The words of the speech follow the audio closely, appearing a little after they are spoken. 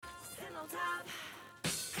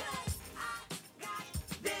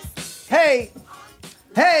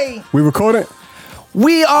Hey. We recording?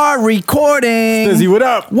 We are recording. Stizzy, what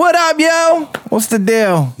up? What up, yo? What's the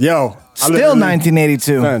deal? Yo. Still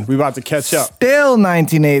 1982. Man, we about to catch up. Still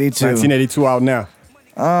 1982. 1982 out now.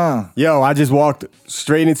 Yo, I just walked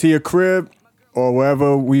straight into your crib or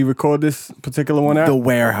wherever we record this particular one at. The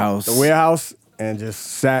warehouse. The warehouse, and just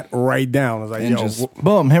sat right down. I was like, And yo, just,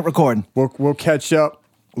 boom, hit record. we'll catch up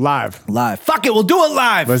live. Fuck it, we'll do it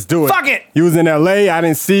live. Let's do it. Fuck it. You was in LA. I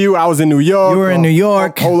didn't see you. I was in New York. You were in New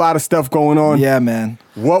York. Whole lot of stuff going on. Yeah, man.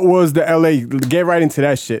 What was the LA? Get right into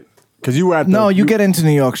that shit. Because you were at the... No, you get into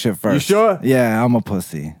New York shit first. You sure? Yeah, I'm a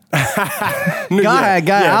pussy. Go ahead.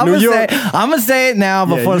 Yeah, I'm New York. going to say it now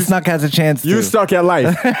before Snuck has a chance to. You stuck at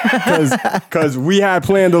life. Because we had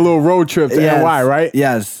planned a little road trip to NY, right?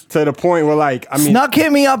 Yes. To the point where, like, I mean... Snuck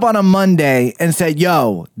hit me up on a Monday and said,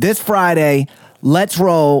 yo, this Friday, let's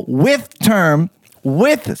roll with Term,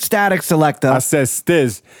 with Static Selector. I said,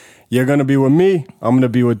 Stiz, you're going to be with me. I'm going to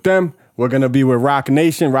be with them. We're going to be with Rock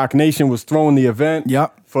Nation. Rock Nation was throwing the event.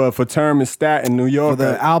 Yep. For Term and Stat in New York. For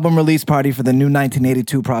the album release party for the new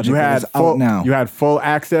 1982 project that is out now. You had full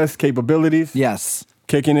access capabilities. Yes.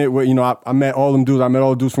 Kicking it with, I met all them dudes. I met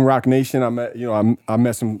all the dudes from Rock Nation. I met, I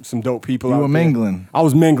met some dope people out there. You were mingling. I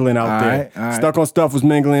was mingling out there. All right. Stuck on Stuff was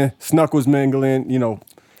mingling. Snuck was mingling,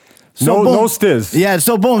 So no Stiz. Yeah,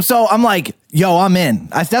 so boom. So I'm like, yo, I'm in.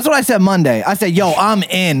 That's what I said Monday. I said, yo, I'm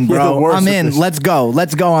in, bro. I'm in. Let's go.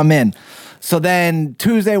 I'm in. So then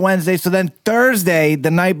Tuesday, Wednesday, so then Thursday, the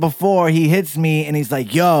night before, he hits me and he's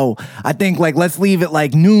like, yo, I think let's leave it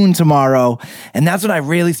like noon tomorrow. And that's when I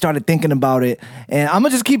really started thinking about it. And I'm gonna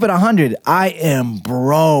just keep it 100. I am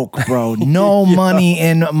broke, bro. No money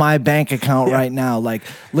in my bank account right now. Like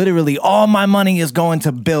literally all my money is going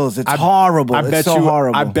to bills. It's horrible. It's so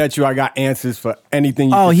horrible. I bet you I got answers for anything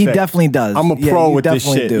you he say. Definitely does. I'm a pro with this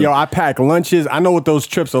shit. Do. Yo, I pack lunches. I know what those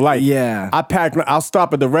trips are like. Yeah. I'll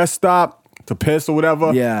stop at the rest stop to piss or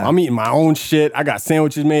whatever. Yeah. I'm eating my own shit. I got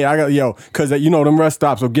sandwiches made. Because them rest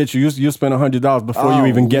stops will get you. You spend $100 before you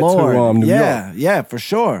even get to New York. Yeah, for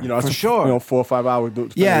sure. For sure. 4 or 5 hours.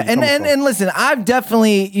 Yeah, and listen, I've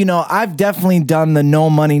definitely done the no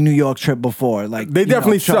money New York trip before. Like they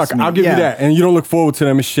definitely suck. I'll give you that. And you don't look forward to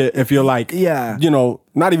them and shit if you're like,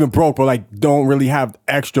 not even broke, but like don't really have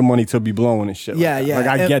extra money to be blowing and shit. Yeah. Like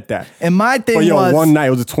I get that. And my thing was one night it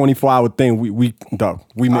was a 24-hour thing.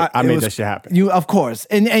 I made that shit happen. Of course.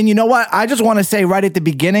 And you know what? I just want to say right at the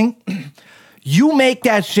beginning, you make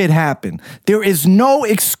that shit happen. There is no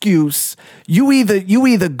excuse. You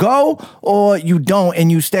either go or you don't,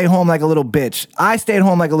 and you stay home like a little bitch. I stayed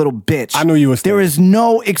home like a little bitch. I knew you were staying. There is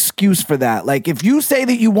no excuse for that. Like if you say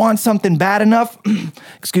that you want something bad enough,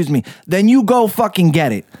 excuse me, then you go fucking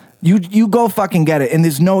get it. You go fucking get it, and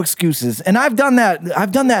there's no excuses. And I've done that.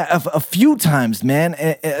 A few times, man.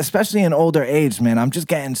 Especially in older age, man. I'm just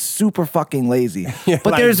getting super fucking lazy.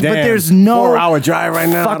 But there's no 4-hour drive right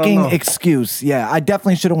now. Fucking excuse. Yeah, I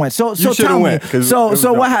definitely should have went. So tell me.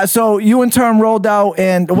 So you in Term rolled out,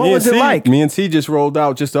 and what was it like? Me and T just rolled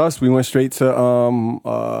out, just us. We went straight to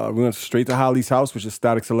Holly's house, which is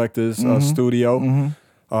Static Selector's studio. Mm-hmm.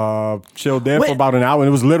 Chilled there for about an hour, and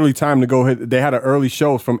it was literally time to go hit. They had an early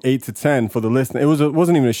show from 8 to 10 for the listening. It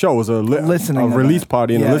wasn't even a show; it was a release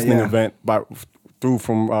party and a listening event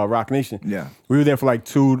from Rock Nation. Yeah, we were there for like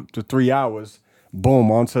 2 to 3 hours. Boom,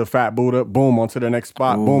 onto Fat Buddha. Boom, onto the next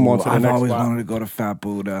spot. Boom, onto the next spot. I've always wanted to go to Fat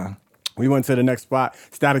Buddha. We went to the next spot.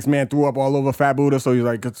 Static's man threw up all over Fat Buddha, so he's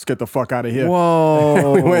like, let's get the fuck out of here.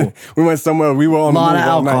 Whoa. we went somewhere. We were on a lot of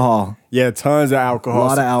alcohol. Night. Yeah, tons of alcohol. A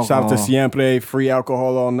lot of alcohol. Shout out to Siempre, free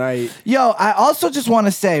alcohol all night. Yo, I also just want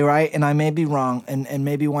to say, right, and I may be wrong, and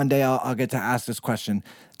maybe one day I'll get to ask this question.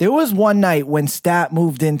 There was one night when Stat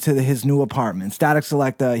moved into his new apartment. Static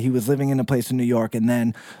Selector, he was living in a place in New York, and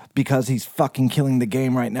then because he's fucking killing the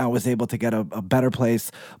game right now, was able to get a better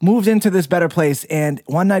place, moved into this better place, and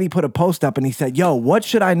one night he put a post up and he said, yo, what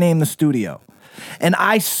should I name the studio? And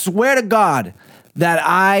I swear to God that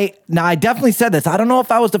I definitely said this. I don't know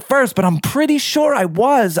if I was the first, but I'm pretty sure I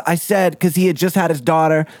was. I said, because he had just had his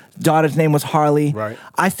daughter. Daughter's name was Harley. Right.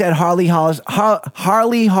 I said Harley Hall's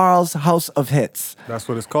House of Hits. That's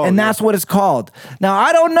what it's called. And that's what it's called. Now,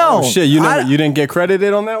 I don't know. Oh, shit. You didn't get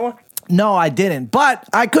credited on that one? No, I didn't. But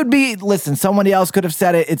I could be. Listen, somebody else could have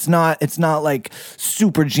said it. It's not like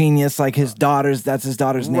super genius. Like that's his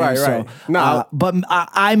daughter's name. Right. So, No, but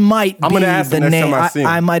I might. I'm gonna ask the name.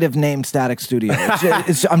 I might have named Static Studio.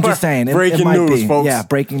 I'm just saying. Breaking it news, folks. Yeah,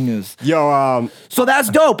 breaking news. Yo, so that's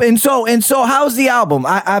dope. And so how's the album?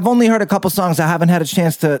 I've only heard a couple songs. I haven't had a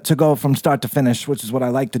chance to go from start to finish, which is what I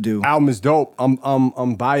like to do. Album is dope.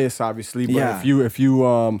 I'm biased, obviously, but if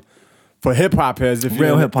you for hip hop heads, if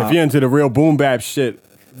you're into the real boom bap shit,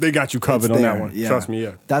 they got you covered on that one. Yeah. Trust me,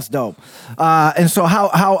 yeah. That's dope. And so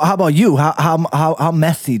how about you? How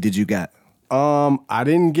messy did you get? I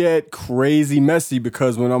didn't get crazy messy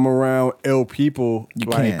because when I'm around ill people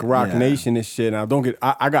Rock Nation and shit, and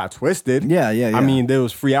I got twisted. Yeah. I mean, there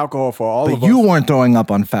was free alcohol for all of us. But you weren't throwing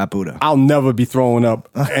up on Fat Buddha. I'll never be throwing up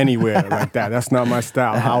anywhere like that. That's not my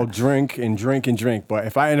style. I'll drink and drink and drink. But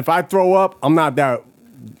if I throw up, I'm not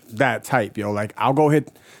that type, yo. Like I'll go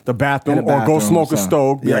hit the bathroom or go smoke a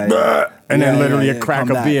stove, and then literally a crack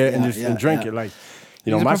a beer and drink it. Like,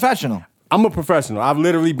 you know, He's a professional. I'm a professional. I've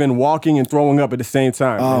literally been walking and throwing up at the same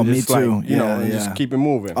time. Oh, me too. And just keep it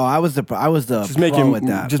moving. Oh, I was the just pro with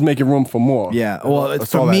that. Just making room for more. Yeah. Well,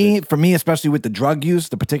 for me, especially with the drug use,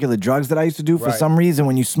 the particular drugs that I used to do, for some reason,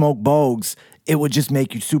 when you smoke bogues, it would just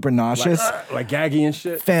make you super nauseous. Like gaggy and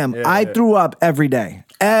shit? Fam, I threw up every day.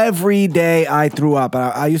 Every day I threw up.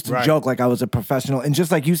 I used to joke like I was a professional. And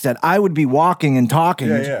just like you said, I would be walking and talking.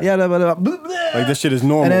 Like this shit is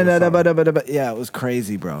normal. And then, yeah, it was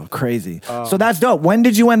crazy, bro. Crazy. So that's dope. When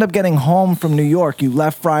did you end up getting home from New York? You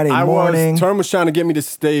left Friday morning. Term was trying to get me to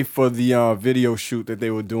stay for the video shoot that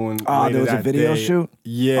they were doing. Oh, there was a video shoot?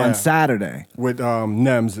 Yeah. On Saturday. With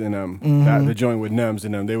Nems and them. The joint with Nems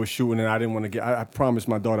and them. They were shooting and I didn't want to I promised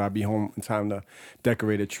my daughter I'd be home in time to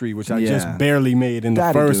decorate a tree, which I just barely made in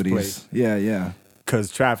the first place. Yeah.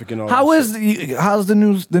 Because traffic and all how's the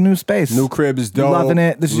new space? New crib is dope. You loving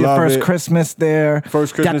it? This is your first Christmas there.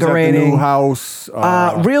 First Christmas decorating. At the new house.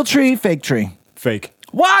 Real tree, fake tree? Fake.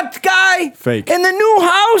 What, guy? Fake. In the new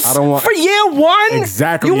house? I don't want for year one?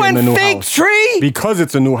 Exactly. You went in the new fake house. tree? Because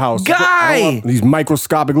it's a new house. Guy. These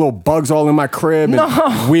microscopic little bugs all in my crib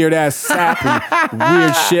and weird ass sap and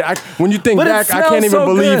weird shit. When you think back, I can't even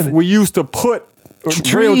believe we used to put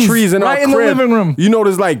real trees in our crib. In the living room. You know,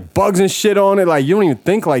 there's like bugs and shit on it. Like you don't even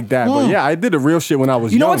think like that. But yeah, I did the real shit when I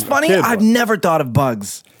was young. You know what's funny? I've never thought of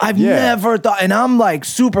bugs. I've never thought, and I'm like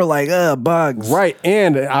super like, bugs. Right.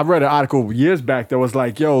 And I read an article years back that was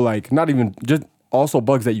like, yo, like not even just also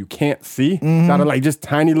bugs that you can't see. Kind of like just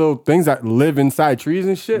tiny little things that live inside trees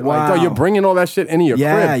and shit. Wow. Like, yo, you're bringing all that shit into your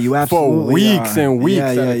crib you absolutely for weeks and weeks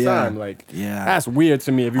at a yeah. time. Like, that's weird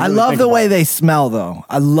to me. If you really I love the way they smell, though.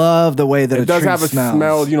 I love the way that it does have a smells.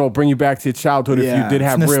 Smell, you know, bring you back to your childhood if you did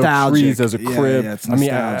have real trees as a crib. It's I mean,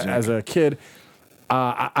 as a kid.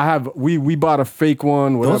 We bought a fake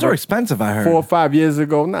one. Whatever, those are expensive, I heard. 4 or 5 years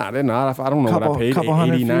ago. Nah, they're not. I don't know what I paid.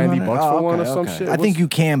 80, 90 bucks for one or some shit. I think you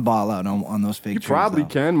can ball out on those fake trees. You probably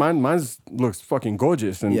can. Mine looks fucking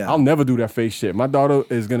gorgeous. And I'll never do that fake shit. My daughter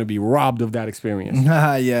is going to be robbed of that experience.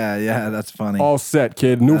 Yeah, that's funny. All set,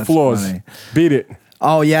 kid. New floors. Funny. Beat it.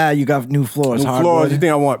 Oh, yeah, you got new floors. New floors. You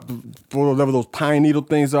think I want whatever those pine needle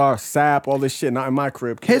things are, sap, all this shit, not in my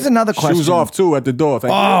crib. Here's another question. Shoes off, too, at the door.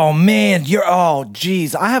 Man,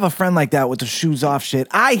 geez. I have a friend like that with the shoes off shit.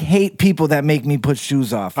 I hate people that make me put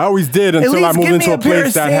shoes off. I always did until I moved into a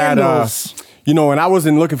place that had, and I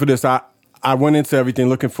wasn't looking for this. I went into everything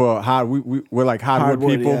looking for we're like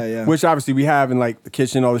hardwood people, which obviously we have in like the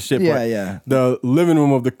kitchen, all the shit. But the living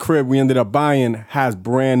room of the crib we ended up buying has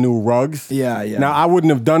brand new rugs. Yeah. Now I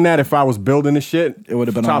wouldn't have done that if I was building the shit. It would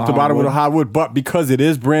have been top to bottom with a hardwood, but because it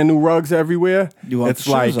is brand new rugs everywhere, it's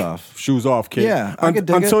like shoes off, kid. Yeah,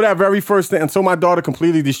 until that very first thing, until my daughter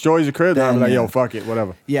completely destroys the crib, then I'm like, yo, fuck it,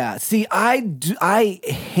 whatever. Yeah. See, I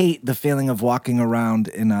hate the feeling of walking around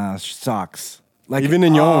in socks. Like even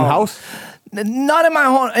in your own house. Not in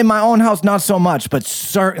my own house, not so much, but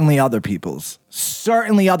certainly other people's.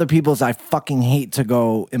 I fucking hate to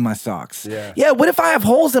go in my socks. Yeah, what if I have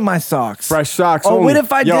holes in my socks? Fresh socks. Or what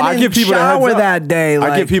if I didn't shower that day?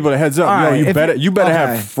 I give people the heads up. Right, you better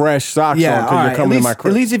have fresh socks on because you're coming in my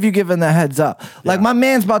crib. At least if you're giving the heads up. Like my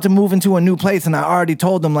man's about to move into a new place and I already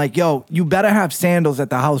told him like, yo, you better have sandals at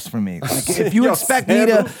the house for me. Like, if you expect me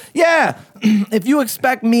to, if you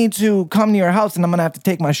expect me to come to your house and I'm gonna have to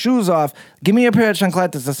take my shoes off, give me a pair of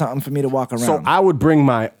chancletas or something for me to walk around. So I would bring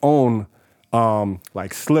my own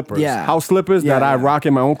like slippers, house slippers that I rock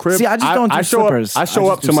in my own crib. See, I just don't do slippers. I show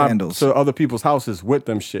up to sandals. to other people's houses with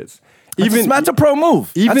them shits, That's a pro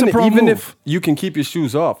move. Even if you can keep your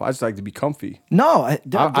shoes off, I just like to be comfy. No,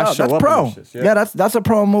 that's pro. Yeah, that's a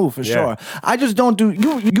pro move for sure. I just don't do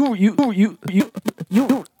you.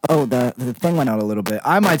 Oh, the thing went out a little bit.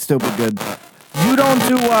 I might still be good. You don't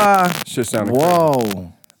do Shit sounded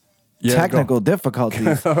whoa. Yeah, technical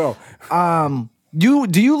difficulties. Do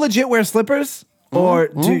you legit wear slippers? Or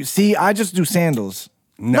I just do sandals.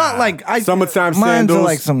 Nah. Not like summertime mine's sandals. Are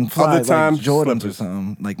like some fly, other time like Jordans slippers. or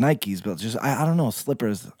something, like Nikes, but just I don't know,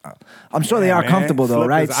 slippers. I'm sure they are comfortable though,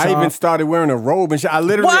 right? I even started wearing a robe and shit. I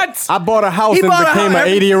literally I bought a house He and became an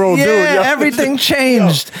 80-year-old dude. Yeah, everything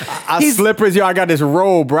changed. Slippers, I got this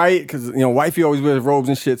robe, right? Because wifey always wears robes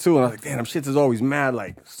and shit too. And I was like, damn, them shits is always mad,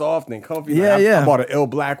 like soft and comfy. Yeah, I bought an ill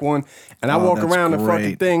black one, and I walk around the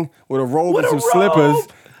fucking thing with a robe and some slippers,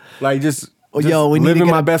 like just. We living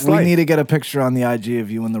my best life. We need to get a picture on the IG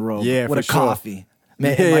of you in the robe. Yeah, with a coffee.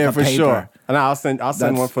 Yeah, for sure. And I'll send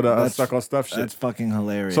one for the Stuck on Stuff shit. That's fucking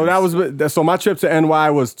hilarious. So my trip to NY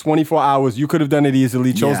was 24 hours. You could have done it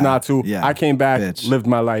easily, chose not to. Yeah, I came back, lived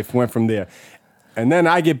my life, went from there. And then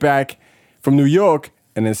I get back from New York,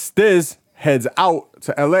 and then Stiz heads out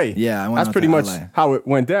to LA. Yeah, that's pretty much how it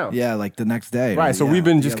went down. Yeah, like the next day. Right, so we've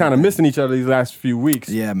been just kind of missing each other these last few weeks.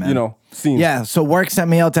 Yeah, man. Scenes. Yeah, so work sent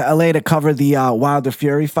me out to LA to cover the Wilder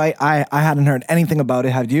Fury fight. I hadn't heard anything about it.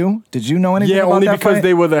 Have you? Did you know anything about that Yeah, only because fight?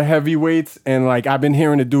 they were the heavyweights, and like I've been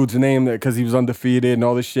hearing the dude's name because he was undefeated and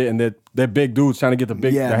all this shit, and they're big dudes trying to get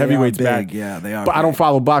the heavyweights back. Yeah, they are. But I don't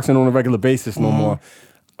follow boxing on a regular basis no more.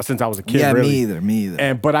 Since I was a kid, yeah, really. Me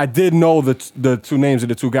either. But I did know the two names of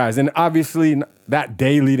the two guys, and obviously that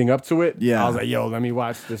day leading up to it, I was like, "Yo, let me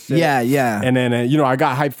watch this shit." Yeah. And then I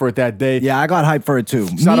got hyped for it that day. Yeah, I got hyped for it too.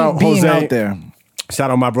 Shout out being Jose out there. Shout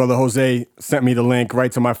out my brother Jose, sent me the link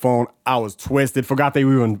right to my phone. I was twisted, forgot they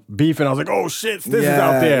were in beefing. I was like, "Oh shit, this is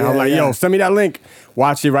out there." I'm like, "Yo, send me that link."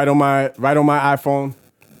 Watch it right on my iPhone.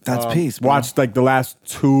 That's peace. Bro. Watched like the last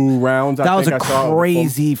 2 rounds. That was a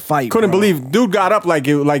crazy fight. Couldn't believe dude got up like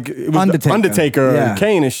it was Undertaker and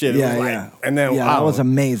Kane and shit. Yeah. And then that was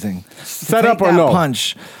amazing. Set up or no?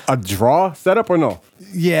 Punch. A draw? Set up or no?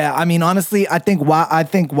 Yeah, I mean honestly, I think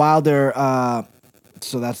Wilder.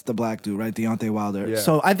 So that's the black dude, right? Deontay Wilder. Yeah.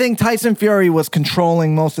 So I think Tyson Fury was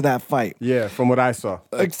controlling most of that fight. Yeah, from what I saw.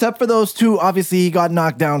 Except for those two, obviously he got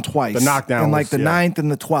knocked down twice. The knockdown in like the 9th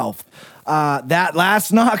and the 12th. That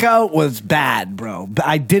last knockout was bad, bro.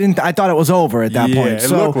 I thought it was over at that point. It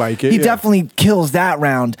looked like it. He definitely kills that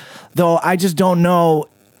round, though I just don't know.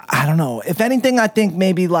 I don't know. If anything, I think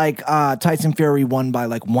maybe like Tyson Fury won by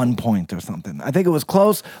like 1 point or something. I think it was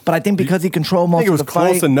close, but I think because he controlled most of the fight. I think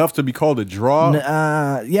it was close enough to be called a draw.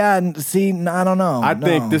 I don't know. I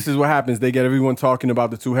think this is what happens. They get everyone talking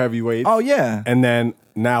about the two heavyweights. Oh, yeah. And then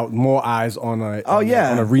now more eyes on a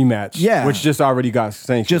rematch. Yeah. Which just already got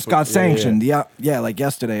sanctioned. Yeah, like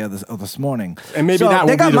yesterday or this morning. And maybe that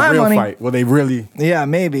will be the real fight. Will they really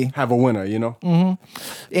maybe have a winner,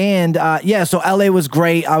 Mm-hmm. And so LA was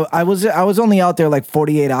great. I was only out there like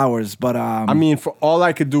 48 hours, but I mean, for all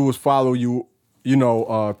I could do was follow you,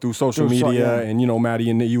 through social media, and Maddie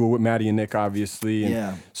and Nick, you were with Maddie and Nick, obviously.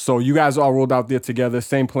 And so you guys all rolled out there together,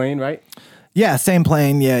 same plane, right? Yeah, same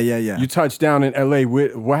plane. Yeah. You touch down in LA.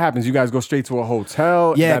 What happens? You guys go straight to a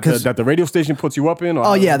hotel? Yeah, that the radio station puts you up in?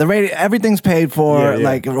 Or the radio. Everything's paid for.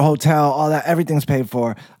 Like a hotel, all that. Everything's paid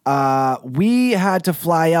for. We had to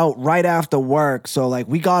fly out right after work, so like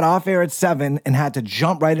we got off air at 7 and had to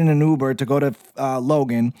jump right in an Uber to go to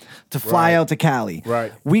Logan to fly out to Cali.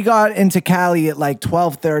 Right. We got into Cali at like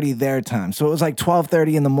 12:30 their time, so it was like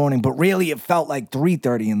 12:30 in the morning, but really it felt like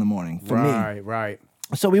 3:30 in the morning for me. Right.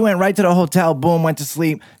 So we went right to the hotel, boom, went to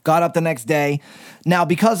sleep, got up the next day. Now,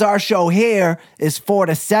 because our show here is 4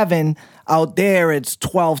 to 7, out there it's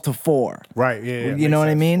 12 to 4. Right, yeah. You know what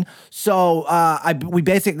I mean? So we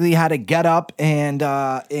basically had to get up and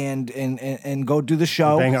go do the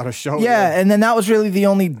show. Bang out a show. Yeah, and then that was really the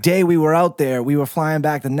only day we were out there. We were flying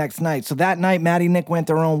back the next night. So that night, Maddie and Nick went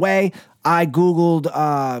their own way. I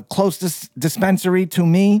Googled closest dispensary to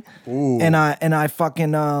me. Ooh. and I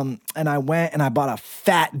fucking and I went and I bought a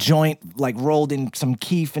fat joint, like rolled in some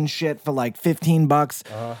keef and shit for like $15.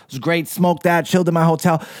 It was great. Smoked that, chilled in my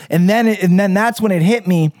hotel, and then that's when it hit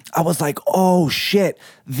me. I was like, oh shit,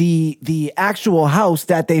 the actual house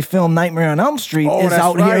that they filmed Nightmare on Elm Street is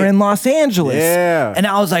out here in Los Angeles. Yeah. And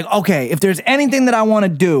I was like, okay, if there's anything that I want to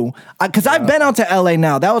do, because I've been out to LA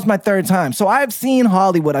now. That was my 3rd time, so I've seen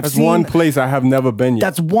Hollywood. That's one place I have never been yet.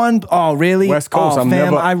 That's one. Oh, really? West Coast.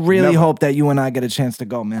 I really hope that you and I get a chance to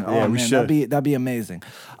go, man. Yeah, we should. That'd be amazing.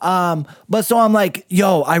 But so I'm like,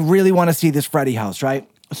 yo, I really want to see this Freddy house, right?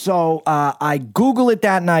 So I Google it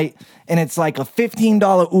that night, and it's like a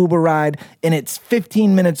 $15 Uber ride, and it's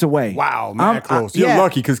 15 minutes away. Wow, mad close. You're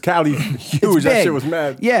lucky because Cali's huge. That shit was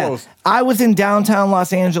mad close. I was in downtown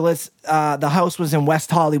Los Angeles. The house was in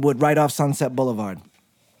West Hollywood, right off Sunset Boulevard.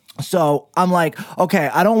 So I'm like, okay,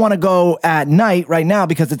 I don't want to go at night right now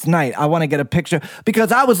because it's night. I want to get a picture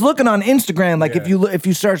because I was looking on Instagram. Like if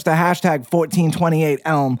you search the hashtag 1428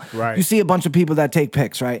 Elm, you see a bunch of people that take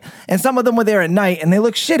pics, right? And some of them were there at night and they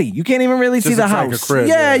look shitty. You can't even really see the house. Like a crib,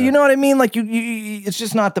 yeah, you know what I mean? Like you, it's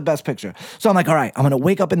just not the best picture. So I'm like, all right, I'm gonna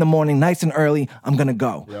wake up in the morning nice and early. I'm gonna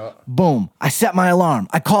go. Yeah. Boom. I set my alarm.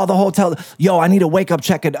 I call the hotel. Yo, I need a wake up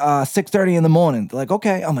check at 6:30 in the morning. They're like,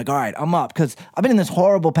 okay. I'm like, all right, I'm up because I've been in this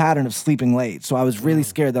horrible pattern of sleeping late. So I was really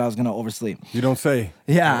scared that I was gonna oversleep. You don't say.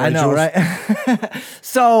 Yeah, I know, right?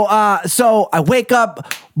 So I wake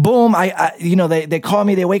up, boom. I they call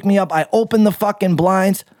me, they wake me up. I open the fucking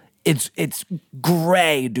blinds. It's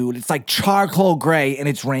gray, dude. It's like charcoal gray, and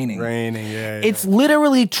it's raining. Yeah. It's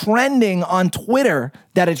literally trending on Twitter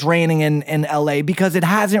that it's raining in LA because it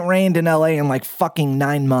hasn't rained in LA in like fucking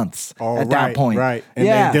 9 months that point. Right. And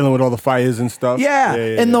they're dealing with all the fires and stuff. Yeah.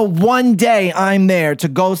 And the one day I'm there to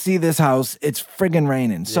go see this house, it's friggin'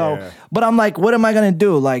 raining. So, but I'm like, what am I gonna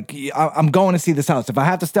do? Like, I'm going to see this house. If I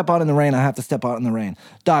have to step out in the rain, I have to step out in the rain.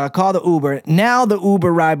 Dog, I call the Uber. Now the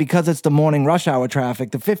Uber ride, because it's the morning rush hour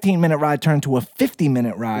traffic, the 15-minute ride turned to a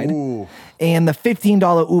 50-minute ride. Ooh. And the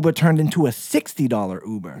 $15 Uber turned into a $60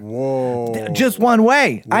 Uber. Whoa. Just one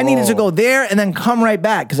way. Whoa. I needed to go there and then come right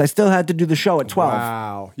back because I still had to do the show at 12.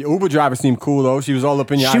 Wow. Your Uber driver seemed cool, though. She was all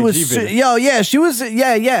up in your IG video. She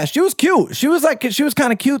was cute. She was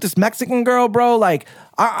kind of cute. This Mexican girl, bro. Like,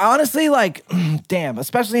 honestly, like, damn,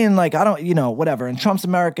 especially in like, I don't, whatever. In Trump's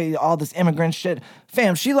America, all this immigrant shit.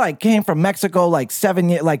 Fam, she like came from Mexico like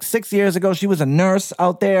 6 years ago. She was a nurse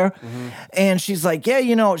out there. Mm-hmm. And she's like,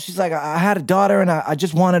 she's like, I had a daughter and I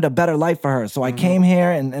just wanted a better life for her. So I came here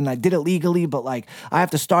and I did it legally, but like I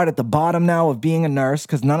have to start at the bottom now of being a nurse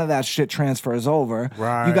because none of that shit transfers over.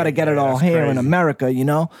 Right. You got to get it all here in America,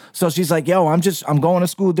 So she's like, yo, I'm going to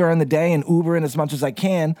school during the day and Ubering as much as I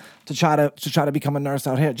can to try to become a nurse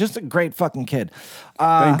out here. Just a great fucking kid.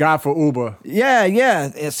 Thank God for Uber.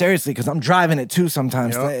 Yeah, seriously, because I'm driving it too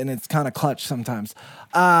sometimes, and it's kind of clutch sometimes.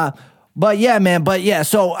 But yeah, man.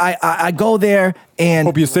 So I go there and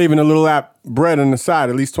hope you're saving a little bread on the side,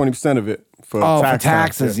 at least 20% of it for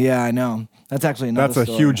taxes. Yeah, I know. That's actually another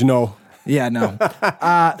story. Huge no. Yeah, no.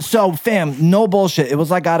 So, fam, no bullshit. It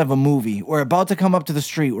was like out of a movie. We're about to come up to the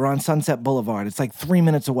street. We're on Sunset Boulevard. It's like 3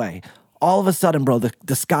 minutes away. All of a sudden, bro,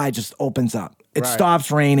 the sky just opens up. It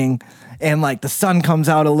stops raining, and like the sun comes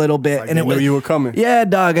out a little bit, like and knew you were coming. Yeah,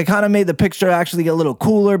 dog. It kind of made the picture actually get a little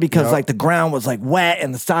cooler because like the ground was like wet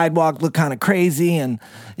and the sidewalk looked kind of crazy. And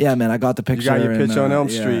yeah, man, I got the picture. You got your picture on Elm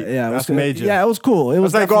Street. Yeah, that's major. Yeah, it was cool. It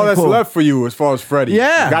was like all that's left for you as far as Freddie.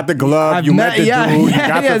 Yeah, you got the glove. You met the dude. You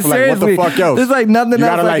got the like, what the fuck else? There's like nothing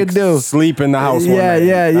else I could do. Sleep in the house.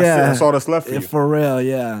 Yeah. That's all that's left for you. For real.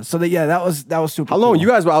 Yeah. So that was super. How long? You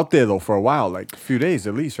guys were out there though for a while, like a few days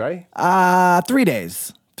at least, right? 3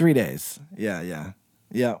 days. 3 days. Yeah.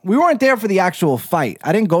 We weren't there for the actual fight.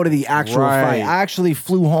 I didn't go to the actual fight. I actually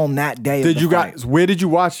flew home that day. Did you guys? Where did you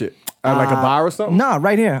watch it? At like a bar or something? No,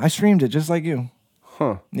 right here. I streamed it just like you.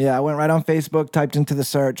 Huh. Yeah, I went right on Facebook, typed into the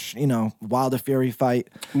search, Wilder Fury fight.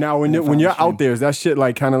 Now, when you're out there, is that shit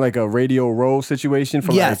like kind of like a Radio Row situation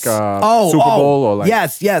from like Super Bowl or like?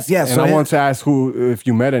 Yes. And so I want to ask if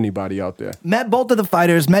you met anybody out there. Met both of the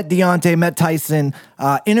fighters, met Deontay, met Tyson,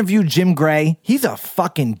 interviewed Jim Gray. He's a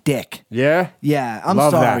fucking dick. Yeah? Yeah, I'm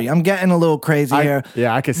Love sorry. that. I'm getting a little crazy here.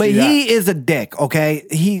 Yeah, I can see but that. But he is a dick,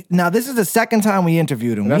 okay? Now, this is the second time we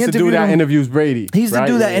interviewed him. That's the dude that interviews Brady. He's the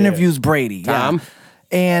dude that interviews Brady. Tom? Yeah.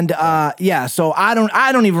 And so I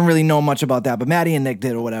don't even really know much about that, but Maddie and Nick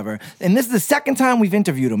did or whatever. And this is the second time we've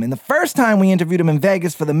interviewed him. And the first time we interviewed him in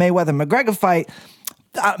Vegas for the Mayweather-McGregor fight,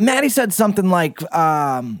 Maddie said something like,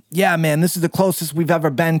 yeah, man, this is the closest we've ever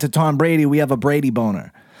been to Tom Brady. We have a Brady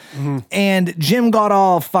boner. Mm-hmm. And Jim got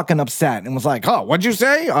all fucking upset and was like, oh, what'd you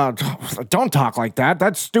say? Don't talk like that.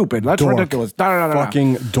 That's stupid. That's ridiculous.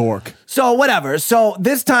 Fucking dork. So whatever. So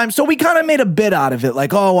this time, we kind of made a bit out of it.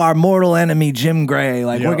 Like, oh, our mortal enemy, Jim Gray.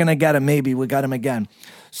 Like, we're going to get him. Maybe we got him again.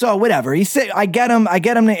 So whatever. I get him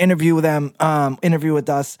to interview with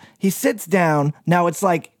us. He sits down. Now it's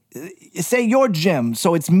like, say you're Jim.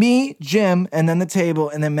 So it's me, Jim, and then the table,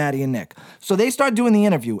 and then Maddie and Nick. So they start doing the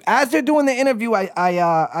interview. As they're doing the interview,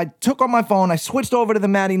 I took on my phone, I switched over to the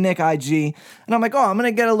Maddie Nick IG, and I'm like, oh, I'm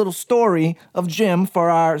going to get a little story of Jim for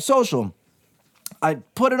our social. I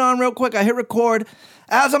put it on real quick. I hit record.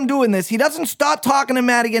 As I'm doing this, he doesn't stop talking to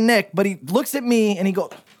Maddie and Nick, but he looks at me and he goes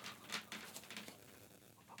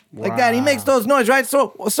like that. He makes those noises, right?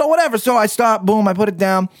 So whatever. So I stop, boom, I put it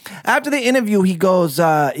down. After the interview, he goes,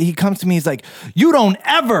 he comes to me, he's like, you don't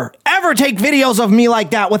ever take videos of me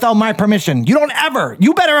like that without my permission. You don't ever.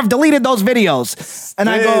 You better have deleted those videos. And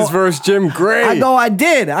I go, versus Jim Gray. I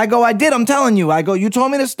did. I'm telling you. I go, you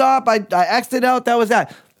told me to stop. I exited out. That was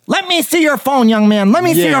that. Let me see your phone, young man. Let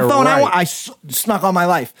me see your phone. Right. I snuck on my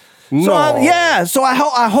life. No. So I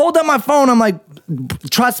hold up my phone. I'm like,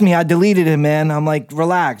 trust me, I deleted it, man. I'm like,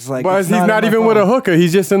 relax. Like, but he's not even with a hooker.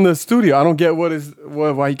 He's just in the studio. I don't get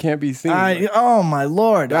why he can't be seen. Oh my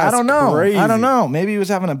Lord. That's I don't know. crazy. I don't know. Maybe he was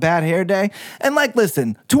having a bad hair day. And like,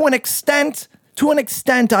 listen, to an extent,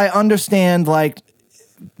 I understand like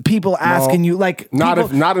people asking you like not people,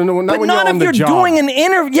 when you're on the job. Doing an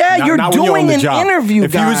interview. Yeah, you're doing an interview.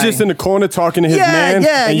 If he was just in the corner talking to his man,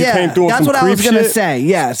 and you came through on some creep shit. That's what I was gonna say.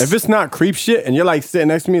 Yes. If it's not creep shit, and you're like sitting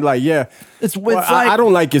next to me, like it's like I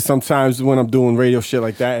don't like it sometimes when I'm doing radio shit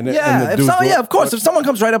like that. Of course. If someone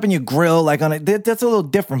comes right up in your grill, like on it, that's a little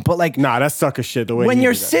different. But like, nah, that's sucker shit. The way when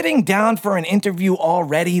you're sitting down for an interview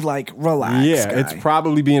already, like relax. Yeah, guy. It's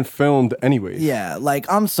probably being filmed anyways. Yeah,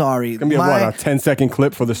 like I'm sorry. It's gonna be a 10-second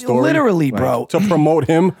clip for the story. Literally, bro, to promote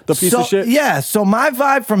him, the piece of shit. Yeah. So my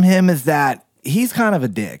vibe from him is that he's kind of a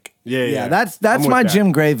dick. Yeah. That's my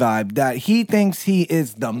Jim Gray vibe. That he thinks he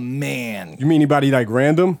is the man. You mean anybody like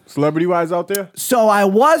random celebrity wise out there? So I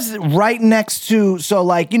was right next to. So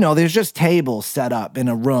like there's just tables set up in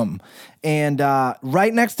a room, and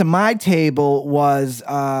right next to my table was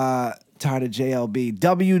tired of JLB,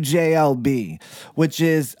 WJLB, which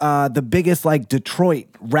is the biggest like Detroit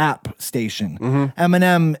rap station. Mm-hmm.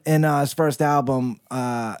 Eminem in his first album.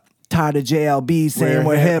 Tired of JLB saying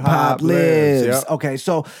where hip hop lives. Yep. Okay,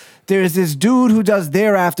 so there's this dude who does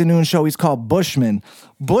their afternoon show. He's called Bushman.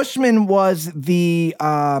 Bushman was the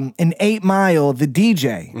in 8 Mile, the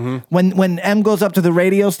DJ. Mm-hmm. When M goes up to the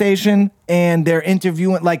radio station and they're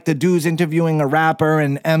interviewing, like the dude's interviewing a rapper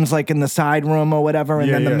and M's like in the side room or whatever, and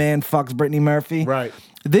then the man fucks Brittany Murphy. Right.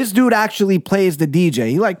 This dude actually plays the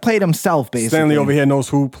DJ. He like played himself basically. Stanley over here knows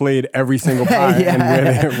who played every single part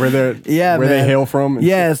and where they hail from.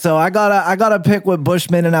 Yeah, so I got a pick with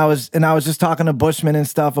Bushman, and I was just talking to Bushman and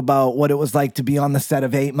stuff about what it was like to be on the set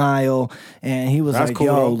of 8 Mile, and he was like, cool,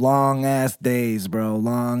 "Yo, long ass days, bro,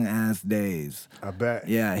 long ass days." I bet.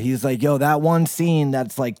 Yeah, he's like, "Yo, that one scene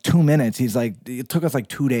that's like 2 minutes." He's like, "It took us like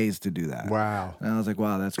 2 days to do that." Wow. And I was like,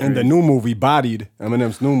 "Wow, that's crazy." And the new movie, Bodied,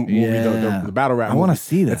 Eminem's new movie, the battle rap. I want to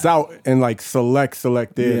see that. It's out in like select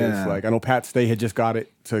theaters. Like I know Pat Stay had just got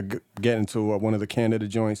it to get into one of the Canada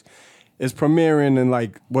joints. It's premiering in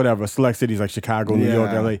like whatever select cities like Chicago, New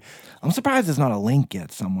York, LA. I'm surprised there's not a link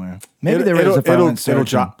yet somewhere. Maybe there is if I went searching. It'll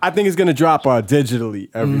drop. I think it's gonna drop digitally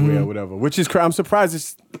everywhere, whatever. Which is I'm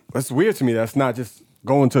surprised. That's weird to me. That's not just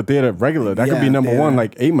going to a theater regular. That could be number one,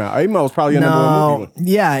 like 8 Mile. 8 Mile was probably a number one movie.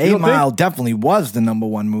 Yeah, 8 Mile definitely was the number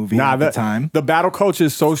one movie at the time. The battle culture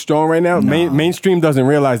is so strong right now. Mainstream doesn't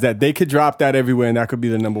realize that they could drop that everywhere and that could be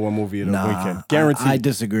the number one movie of the weekend. Guaranteed. I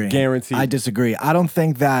disagree. Guaranteed. I disagree. I don't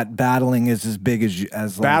think that battling is as big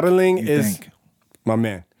as battling you is think. My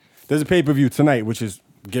man. There's a pay-per-view tonight, which is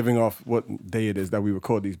giving off what day it is that we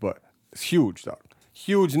record these, but it's huge, dog.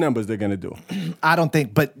 Huge numbers they're gonna do. I don't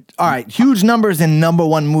think, but all right, huge numbers and number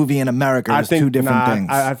one movie in America is two different things.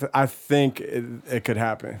 I think it could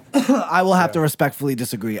happen. I will have to respectfully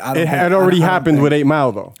disagree. It had already happened with 8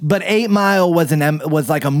 Mile though. But 8 Mile was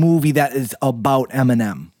like a movie that is about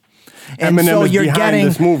Eminem. And Eminem so is you're behind getting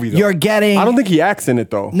this movie, though. You're getting. I don't think he acts in it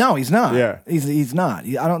though. No, he's not. Yeah, he's not.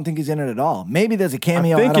 I don't think he's in it at all. Maybe there's a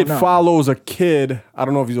cameo. I think it follows a kid. I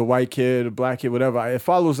don't know if he's a white kid, a black kid, whatever. It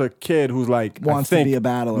follows a kid who's like wants to be a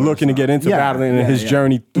battler, looking to get into battling, and his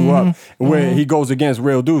journey through up, where he goes against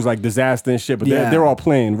real dudes like Disaster and shit. But they're all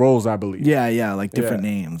playing roles, I believe. Yeah, like different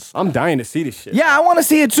names. I'm dying to see this shit. Yeah, I want to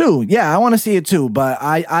see it too. But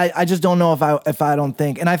I just don't know if I don't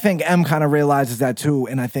think, and I think M kind of realizes that too,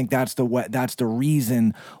 and I think that's the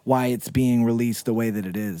reason why it's being released the way that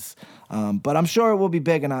it is. But I'm sure it will be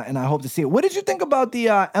big, and I hope to see it. What did you think about the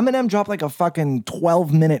Eminem dropped like a fucking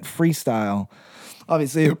 12-minute freestyle?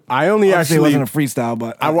 Obviously, it wasn't a freestyle,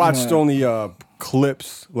 but I watched only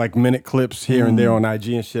clips, like minute clips here and there on IG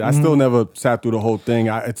and shit. I still never sat through the whole thing.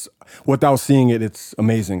 It's without seeing it, it's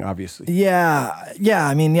amazing, obviously. Yeah.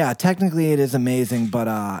 I mean, technically it is amazing,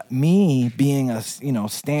 but me being a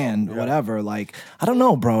stan, whatever, like I don't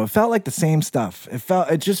know, bro. It felt like the same stuff.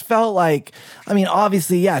 It just felt like, I mean,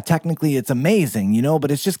 obviously, technically it's amazing, but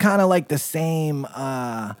it's just kind of like the same.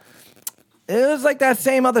 It was like that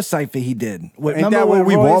same other cypher he did. Ain't that what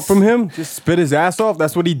we want from him? Just spit his ass off?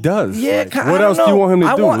 That's what he does. Yeah, like, what else do you want him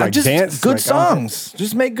to do? Like just dance? Good like, songs.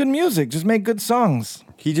 Just make good music. Just make good songs.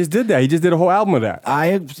 He just did that. He just did a whole album of that.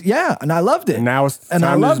 And I loved it. And now it's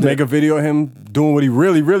time to just make a video of him doing what he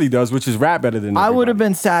really, really does, which is rap better than everybody. I would have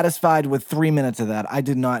been satisfied with 3 minutes of that. I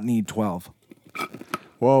did not need 12.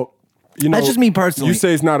 Well, you know, that's just me personally. You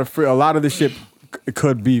say it's not a lot of the shit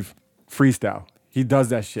could be freestyle. He does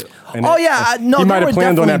that shit. And he might have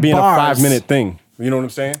planned on that being bars. A 5-minute thing. You know what I'm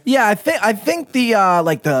saying? Yeah, I think the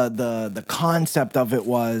the concept of it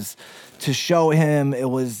was to show him it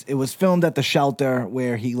was filmed at the shelter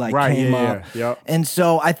where he came up. Yeah. And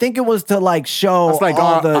so I think it was to show it's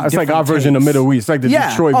like our version of Middle East. It's like the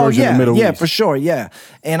Detroit version of Middle East. Yeah, for sure, yeah.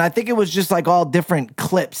 And I think it was just all different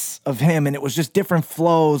clips of him, and it was just different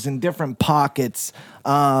flows and different pockets.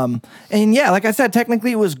 And yeah, like I said,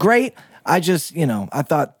 technically it was great. I just, I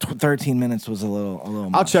thought 13 minutes was a little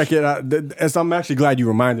much. I'll check it. I'm actually glad you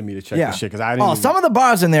reminded me to check this shit because I didn't. Some of the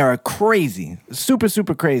bars in there are crazy, super,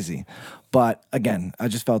 super crazy. But again, I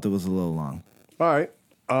just felt it was a little long. All right.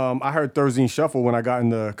 I heard Thursday Shuffle when I got in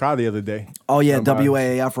the car the other day. Oh yeah,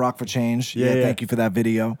 WAAF Rock for Change. Yeah, thank you for that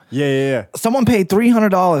video. Yeah. Someone paid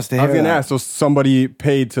 $300 to hear that. I was gonna ask. So somebody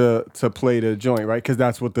paid to play the joint, right? Because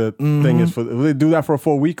that's what the thing is for. Will they do that for a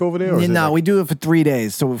full week over there? Or we do it for 3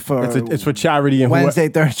 days. So it's for charity and Wednesday,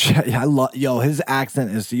 Thursday. I love his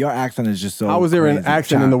accent is your accent is just so. How was there an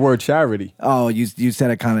accent in the word charity? Oh, you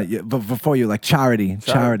said it kind of, but before you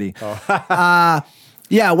charity. Oh.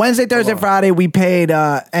 Yeah, Wednesday, Thursday, Friday, we paid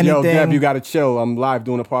anything. Yo, Deb, you got to chill. I'm live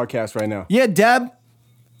doing a podcast right now. Yeah, Deb.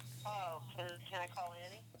 Oh, can I call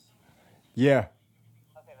Annie? Yeah.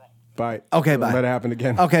 Okay, bye. Okay, bye. Let it happen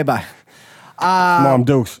again. Okay, bye. Mom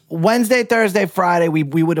Dukes. Wednesday, Thursday, Friday, we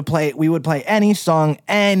would play any song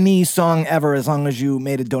ever as long as you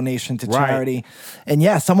made a donation to charity. Right. And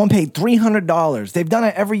yeah, someone paid $300. They've done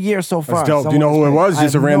it every year so far. That's dope. Do you know who it was?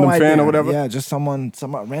 Just a random fan or whatever? Yeah, just some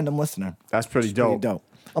random listener. That's pretty dope.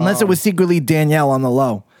 Unless it was secretly Danielle on the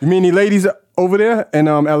low. You mean any ladies over there in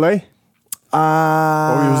LA? Or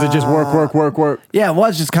was it just work? Yeah, it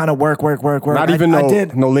was just kind of work. Not even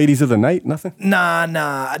no ladies of the night, nothing? Nah.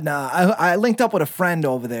 I linked up with a friend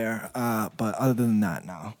over there, but other than that,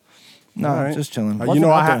 no. No, just chilling.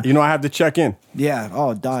 I have to check in. Yeah.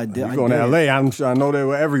 Oh, God. You going to LA? I know they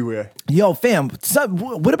were everywhere. Yo, fam.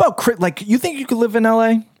 What about you think you could live in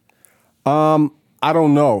LA? I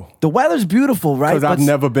don't know. The weather's beautiful, right? Because I've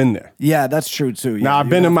never been there. Yeah, that's true too. Yeah, now I've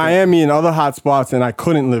been in Miami and other hot spots, and I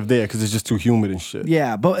couldn't live there because it's just too humid and shit.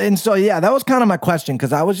 Yeah, that was kind of my question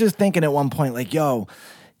because I was just thinking at one point,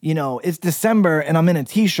 it's December and I'm in a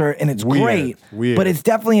t-shirt and it's weird, but it's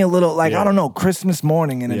definitely a little I don't know, Christmas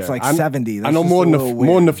morning and it's 70. I know more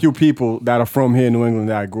than a few people that are from here in New England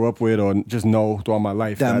that I grew up with or just know throughout my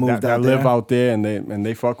life that live out there and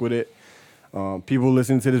they fuck with it. People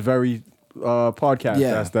listen to this very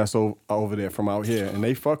podcast that's over there from out here and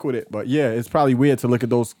they fuck with it. But yeah, it's probably weird to look at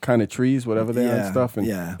those kind of trees, whatever they are and stuff. And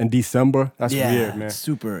in December, that's weird, man. It's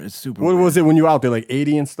super. What was it when you were out there, like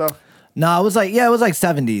 80 and stuff? No, it was like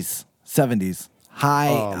 70s.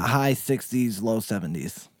 High 60s, low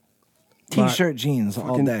 70s. T-shirt, jeans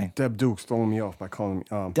all day. Deb Dukes throwing me off by calling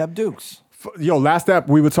me Deb Dukes. Yo, last app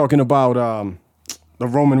we were talking about the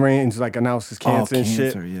Roman Reigns announced his cancer and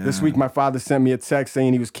shit. Yeah. This week my father sent me a text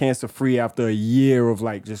saying he was cancer free after a year of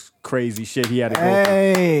just crazy shit he had to go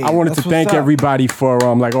through. I wanted to thank everybody for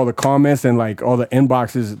all the comments and all the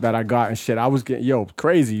inboxes that I got and shit. I was getting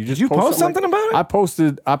crazy. Did you post something about it? I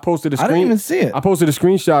posted a screen. I didn't even see it. I posted a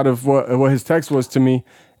screenshot of what his text was to me.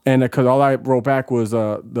 And because all I wrote back was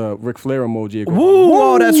the Ric Flair emoji.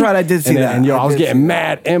 Whoa, that's right. I did see that. And I was getting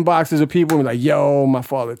mad inboxes of people like, yo, my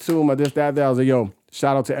father too, my this, that. I was like, yo,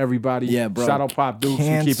 shout out to everybody. Yeah, bro. Shout out Pop Dukes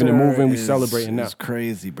for keeping it moving. We celebrating that. It's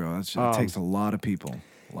crazy, bro. It takes a lot of people.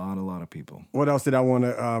 A lot of people. What else did I want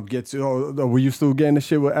to get to? Oh, were you still getting the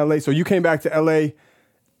shit with LA? So you came back to LA,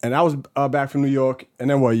 and I was back from New York. And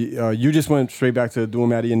then what? You just went straight back to doing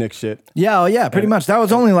Maddie and Nick shit. Yeah, pretty much. That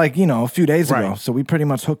was only a few days ago. So we pretty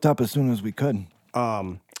much hooked up as soon as we could.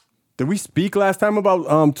 Did we speak last time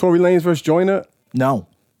about Tory Lanez versus Joyner? No.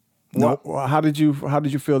 Nope. How did you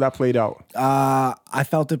feel that played out? I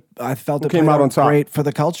felt it came out on top? Great for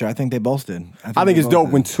the culture. I think they both did. I think it's dope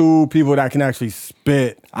when two people that can actually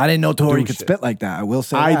spit. I didn't know Tory could spit like that. I will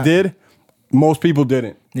say I did. Most people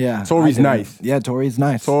didn't. Yeah. Tory's nice. Yeah, Tory's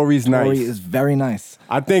nice. Tory is very nice.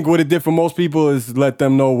 I think what it did for most people is let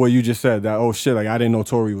them know what you just said. That, oh shit, like I didn't know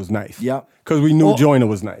Tory was nice. Yep. Because we knew Joyner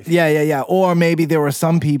was nice. Yeah. Or maybe there were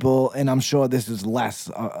some people, and I'm sure this is less,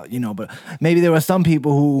 but maybe there were some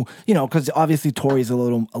people who, because obviously Tory's a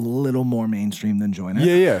little more mainstream than Joyner.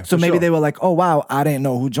 Yeah. So maybe they were like, oh wow, I didn't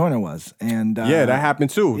know who Joyner was, and yeah, that happened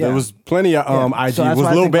too. Yeah. There was plenty of IG. So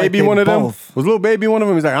was Lil Baby one of them? both. Was Lil Baby one of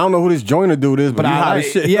them? He's like, I don't know who this Joyner dude is, but he hot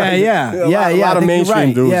as shit. Yeah. A lot of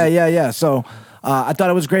mainstream dudes. Yeah. So. I thought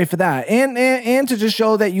it was great for that, and to just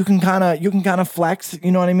show that you can kind of flex. You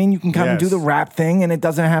know what I mean? You can kind of do the rap thing, and it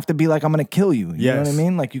doesn't have to be like I'm gonna kill you. You know what I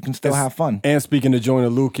mean? Like you can still have fun. And speaking of Joyner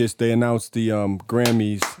Lucas, they announced the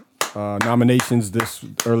Grammys nominations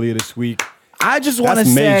earlier this week. I just want to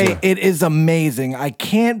say it is amazing. I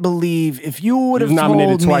can't believe if you would have told me.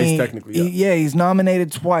 He's nominated twice, technically. Yeah, he's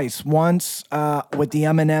nominated twice. Once with the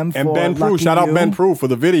Eminem and Ben Prue. Shout out Ben Prue for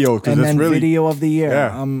the video because it's really video of the year.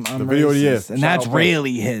 Yeah, I'm the video of the year, and that's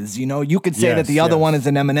really his. You could say that the other one is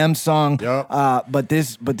an Eminem song. Yep. But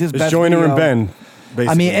this it's best Joyner video, and Ben. Basically.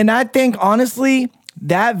 I mean, and I think honestly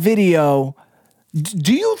that video.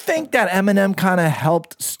 Do you think that Eminem kind of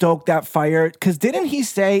helped stoke that fire? Because didn't he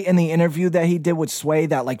say in the interview that he did with Sway,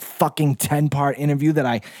 that like fucking 10-part interview that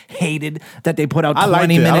I hated, that they put out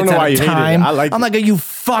 20 minutes at a time? I'm like, are you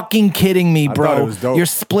fucking kidding me, bro? I thought it was dope. You're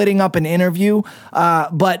splitting up an interview.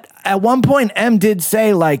 But at one point, M did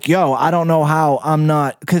say like, yo, I don't know how I'm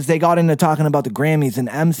not, because they got into talking about the Grammys, and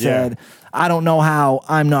M said, I don't know how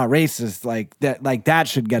I'm not racist. Like that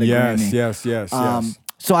should get a Grammy. Yes.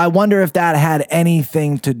 So I wonder if that had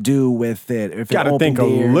anything to do with it. If gotta think a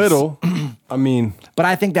little. I mean, but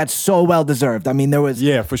I think that's so well deserved. I mean, there was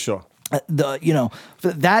for sure.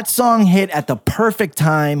 That song hit at the perfect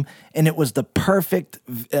time, and it was the perfect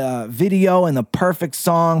video and the perfect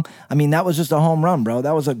song. I mean, that was just a home run, bro.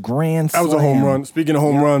 That was a grand slam. That was a home run. Speaking of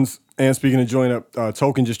home runs. And speaking of Joyner,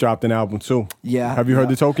 Token just dropped an album too. Yeah. Have you heard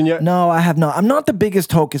the Token yet? No, I have not. I'm not the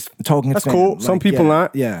biggest Token fan. That's cool. Some people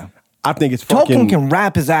not. Yeah. I think it's fucking... Token can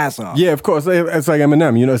rap his ass off. Yeah, of course. It's like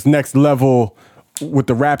Eminem. It's next level with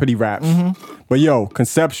the rapidy raps. Mm-hmm. But yo,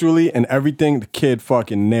 conceptually and everything, the kid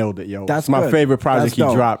fucking nailed it, yo. That's my favorite project he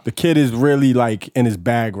dropped. The kid is really like in his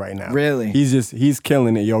bag right now. Really? He's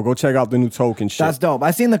killing it, yo. Go check out the new Token shit. That's dope. I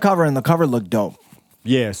seen the cover, and the cover looked dope.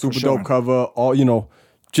 Yeah, super dope cover. All,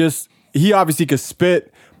 just... He obviously could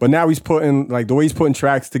spit, but now he's putting, like, the way he's putting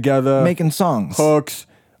tracks together. Making songs. Hooks.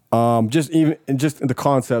 Just the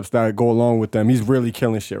concepts that go along with them. He's really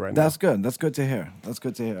killing shit right now. That's good. That's good to hear.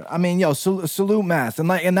 I mean, yo, salute Mass.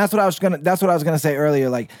 And that's what I was gonna say earlier.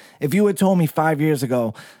 Like, if you had told me 5 years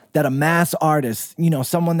ago that a Mass artist,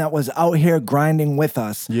 someone that was out here grinding with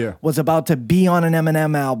us, was about to be on an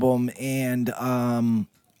Eminem album, and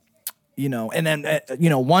and then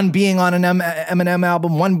one being on an Eminem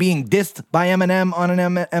album, one being dissed by Eminem on an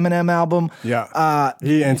Eminem album. Yeah.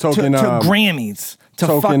 He and Token to Grammys. To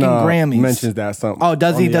Token, fucking Grammys. Mentions that something. Oh,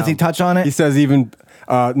 does he? Does he touch on it? He says even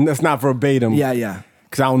it's not verbatim. Yeah.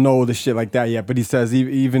 Because I don't know the shit like that yet. But he says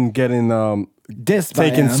even getting dissed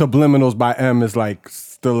taking by M. subliminals by M is like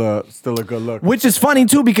still a good look. Which is funny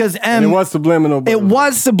too, because M. And it was subliminal. It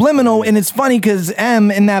was subliminal, and it's funny because M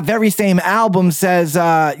in that very same album says,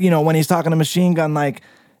 when he's talking to Machine Gun, like,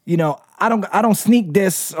 I don't sneak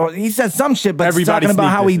this, or he says some shit, but he's talking about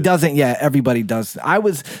how he doesn't. Yeah, everybody does. That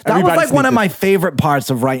was like one of my favorite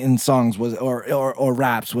parts of writing songs or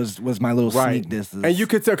raps was my little sneak disses. And you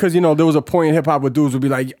could tell because there was a point in hip hop where dudes would be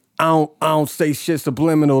like, I don't say shit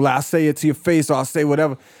subliminal. I say it to your face, or I'll say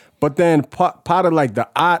whatever. But then part of like the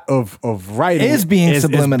art of writing is being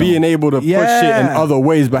subliminal. Is being able to push shit in other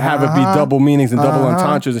ways, but have it be double meanings and double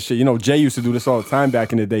entendres and shit. Jay used to do this all the time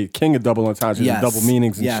back in the day. King of double entendres and double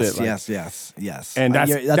meanings and shit. Yes. And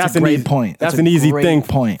that's a great point. That's an easy thing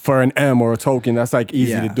for an M or a Token. That's like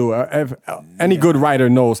easy to do. Any good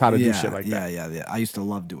writer knows how to do shit like that. Yeah. I used to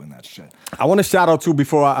love doing that shit. I want to shout out too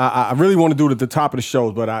before I really want to do it at the top of the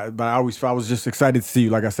shows, but I was just excited to see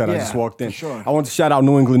you. Like I said, I just walked in. For sure. I want to shout out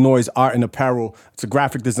New England Noise Art and Apparel. It's a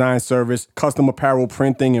graphic design service, custom apparel,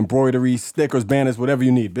 printing, embroidery, stickers, banners, whatever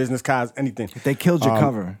you need, business cards, anything. They killed your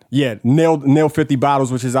cover. Yeah, Nail 50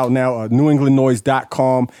 Bottles, which is out now,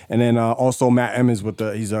 newenglandnoise.com. And then also Matt Emmons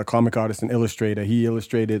he's a comic artist and illustrator. He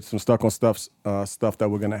illustrated some stuff on stuff that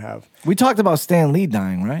we're gonna have. We talked about Stan Lee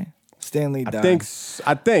dying, right? Stan Lee died.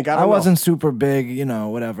 I think. I wasn't super big,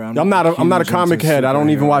 whatever. I'm not a comic head. I don't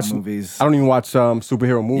even watch movies. I don't even watch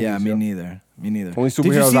superhero movies. Yeah, me neither. Me neither. Only Did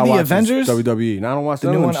you superheroes see I the watch Avengers? is WWE. And I don't watch The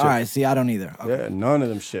none new of them one? shit. All right, see, I don't either. Okay. Yeah, none of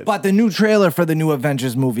them shit. But the new trailer for the new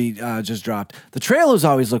Avengers movie just dropped. The trailers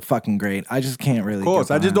always look fucking great. I just can't really. Of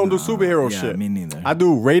course, I just don't do superhero shit. Me neither. I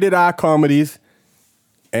do rated R comedies,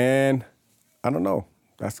 and I don't know.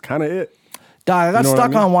 That's kind of it. Dog, I got You know what stuck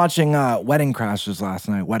I mean? on watching Wedding Crashers last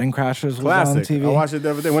night. Wedding Crashers was Classic. on TV. I watch it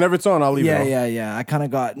every day. Whenever it's on, I'll leave it on. Yeah. I kind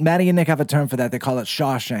of got Maddie and Nick have a term for that. They call it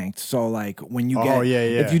Shawshanked. So like when you get, yeah.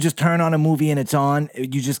 if you just turn on a movie and it's on,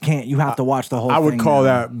 you just can't. You have to watch the whole. I would thing call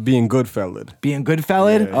now. that being Goodfellas. Being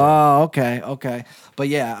Goodfellas. Yeah. Oh, okay. But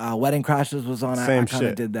yeah, Wedding Crashers was on. I Same kind of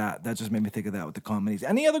shit. did that. That just made me think of that with the comedies.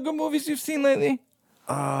 Any other good movies you've seen lately?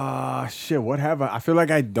 Shit. What have I feel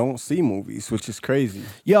like I don't see movies, which is crazy.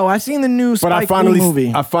 Yo, I seen the new But Spike Lee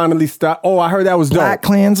movie. I finally stopped. Oh, I heard that was Black dope.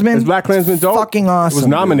 Klansman. Is Black Klansman dope? Fucking awesome. It was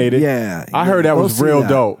nominated. Dude. Yeah. I heard that Go was see real that.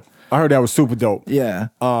 dope. I heard that was super dope. Yeah.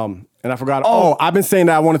 And I forgot. Oh, I've been saying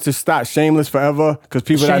that I wanted to start Shameless forever because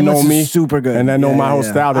people that know Shameless me is super good. and that know Yeah, my whole yeah.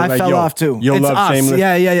 style. They're I like, fell yo, off too. You'll It's love us. Shameless.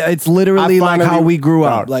 Yeah. It's literally I like how finally- we grew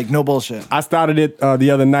up. Dog. Like no bullshit. I started it the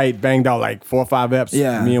other night, banged out like 4 or 5 eps.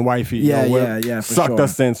 Yeah. Me and wifey. Yeah, you know, yeah. For sucked sure.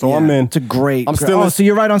 us in. So Yeah. I'm in. It's a great. I'm still. Oh, in, so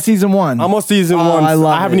you're right on season 1. I'm on season 1. I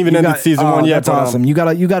love. I haven't even ended season 1 yet. That's but, awesome. You got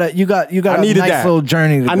I a needed nice that. little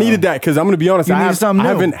journey. To I go. needed that because I'm gonna be honest. You I needed something new.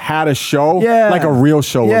 haven't had a show Yeah. like a real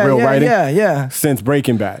show with real writing. Yeah. Since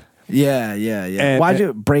Breaking Bad. Yeah. And- Why'd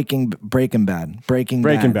you Breaking Bad? Breaking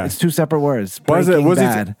Bad. It's 2 separate words. Was it- Breaking was it-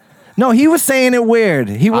 Bad. No, he was saying it weird.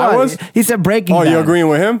 He was. He said Breaking Bad. Oh, you're agreeing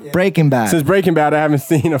with him? Breaking Bad. Since Breaking Bad, I haven't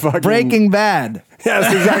seen a fucking Breaking Bad. Yeah,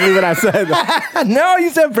 that's exactly what I said. No, you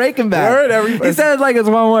said Breaking Bad. Word, He said it like it's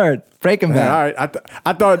one word. Breaking Bad. All right,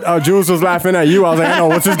 I thought Jules was laughing at you. I was like, I know,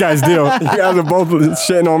 what's this guy's deal? You guys are both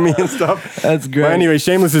shitting on me and stuff. That's great. But anyway,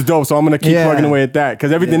 Shameless is dope, so I'm gonna keep Yeah. plugging away at that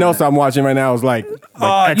because everything else I'm watching right now is like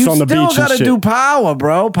X on the beach You and still gotta shit. do Power,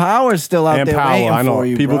 bro. Power's still out And there Power, waiting I know. for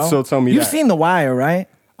you, People bro. still tell me You've that. seen The Wire, right?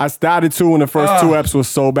 I started to when the first 2 eps was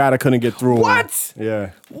so bad I couldn't get through. them. What? Yeah.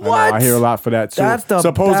 I know. What? I hear a lot for that too. That's the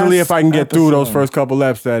Supposedly, best if I can get through those episode. first couple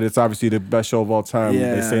eps, that it's obviously the best show of all time.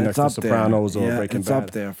 Yeah, They say next it's to up Sopranos there. or Yeah, Breaking it's Bad.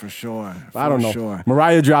 up there for sure. I don't For know. Sure.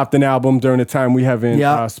 Mariah dropped an album during the time we haven't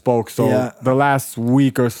Yeah. spoke. So Yeah. the last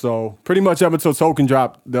week or so, pretty much up until Token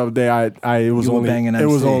dropped the other day, it was You were only banging it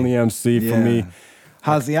was MC. only MC for Yeah. me.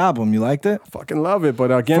 How's the album? You liked it? Fucking love it,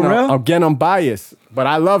 but again, For real? I'm biased. But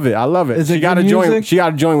I love it. Is it She got to good join. music? She got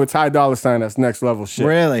to join with Ty Dolla $ign. That's next level shit.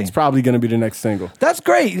 Really? It's probably gonna be the next single. That's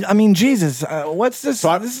great. I mean, Jesus, what's this?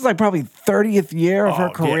 So This is like probably 30th year of her Oh,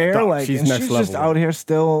 yeah, career. dog, Like, she's and next she's just level. out here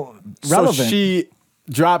still relevant. So she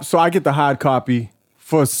dropped. So I get the hard copy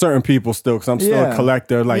for certain people still because I'm still Yeah. a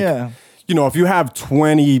collector. Like, Yeah. you know, if you have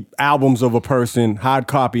 20 albums of a person hard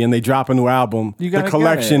copy and they drop a new album, You the gotta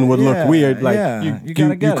collection get it. would look Yeah, weird. Like yeah. you You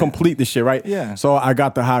gotta get it. complete the shit, right? Yeah. So I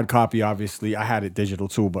got the hard copy. Obviously, I had it digital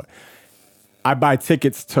too, but I buy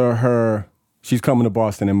tickets to her. She's coming to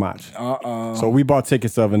Boston in March. So we bought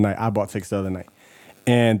tickets the other night. I bought tickets the other night.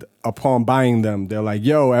 And upon buying them, they're like,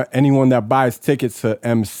 yo, anyone that buys tickets to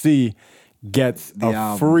MC gets a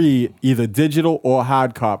album. free either digital or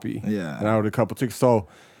hard copy. Yeah. And I ordered a couple tickets. So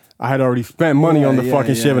I had already spent money Yeah, on the yeah,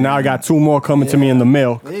 fucking yeah, shit, but now I got 2 more coming to me in the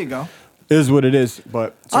mail. There you go. Is what it is.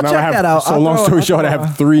 But so I'll now check I have, that out. So I'll long throw- story I'll short, I throw-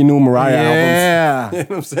 have 3 new Mariah albums. Yeah. You know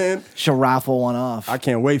what I'm saying? She'll raffle one off. I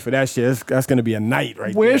can't wait for that shit. That's gonna be a night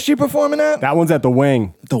right there. Where's she performing at? That one's at the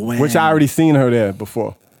Wing. The Wing. Which I already seen her there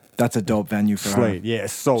before. That's a dope venue for Slade. her. Yeah,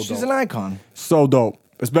 it's so She's dope. an icon. So dope.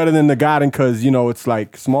 It's better than the Garden because, you know, it's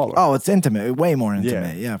like smaller. Oh, it's intimate. Way more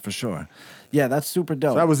intimate. Yeah, for sure. Yeah, that's super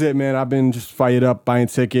dope. So that was it, man. I've been just fired up, buying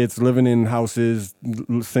tickets, living in houses,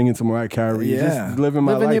 singing to Mariah Carey. Just living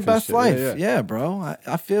my life. Living your and best shit. life. Yeah. Yeah, bro.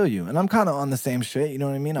 I feel you. And I'm kind of on the same shit. You know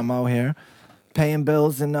what I mean? I'm out here paying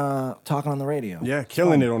bills and talking on the radio. Yeah,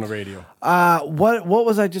 killing it on the radio. What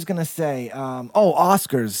was I just gonna say?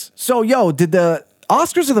 Oscars. So yo, did the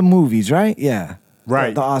Oscars are the movies, right? Yeah.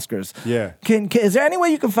 Right. The Oscars. Yeah. Can is there any way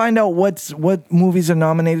you can find out what movies are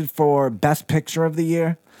nominated for Best Picture of the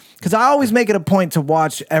year? Because I always make it a point to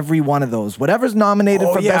watch every one of those. Whatever's nominated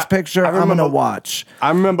Oh, for yeah. Best Picture, I I'm gonna remember- watch. I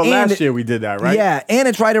remember And last it- year we did that, right? Yeah, and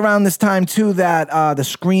it's right around this time too that the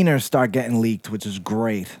screeners start getting leaked, which is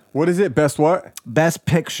great. What is it? Best what? Best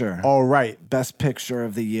Picture. All right. Best Picture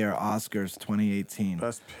of the Year, Oscars 2018.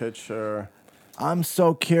 Best picture. I'm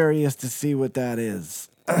so curious to see what that is.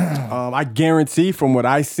 I guarantee from what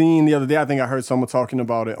I seen the other day, I think I heard someone talking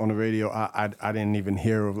about it on the radio. I didn't even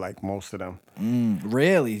hear of like most of them.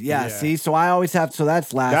 Really? Yeah, Yeah. see? So I always have, so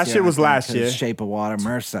that's last year. That shit was I think, last 'cause year. Shape of Water,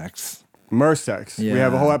 Mersex. Mersex. We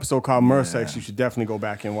have a Yeah. whole episode called Mersex. Yeah. You should definitely go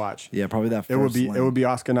back and watch. Yeah, probably that first It would be link.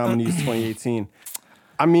 Oscar nominees 2018.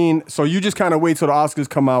 I mean, so you just kind of wait till the Oscars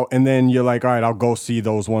come out, and then you're like, all right, I'll go see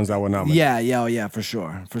those ones that were nominated. Yeah, for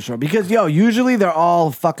sure. Because usually they're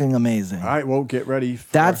all fucking amazing. All right, well, get ready.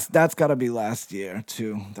 That's got to be last year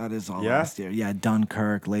too. That is all last year. Yeah,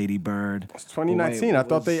 Dunkirk, Lady Bird. It's 2019. I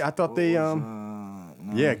thought they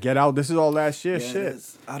Yeah, Get Out. This is all last year shit.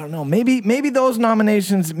 I don't know. Maybe those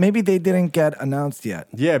nominations, maybe they didn't get announced yet.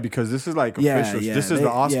 Yeah, because this is like official. This is the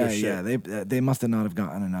Oscar shit. Yeah, they must have not have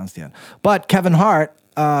gotten announced yet. But Kevin Hart,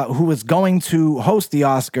 who was going to host the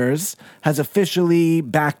Oscars, has officially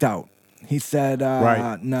backed out. He said,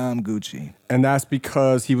 "Nah, I'm Gucci." And that's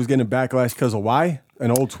because he was getting backlash because of why? An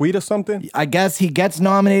old tweet or something? I guess he gets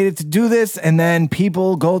nominated to do this, and then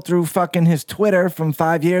people go through fucking his Twitter from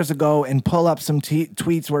 5 years ago and pull up some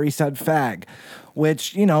tweets where he said fag,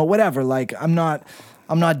 which, whatever. Like, I'm not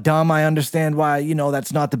dumb. I understand why,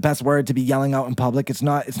 that's not the best word to be yelling out in public. It's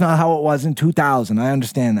not how it was in 2000. I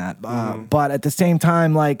understand that. But at the same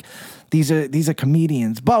time, like, these are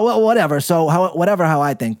comedians. But whatever. So how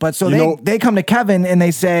I think. But so they come to Kevin and they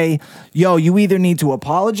say, yo, you either need to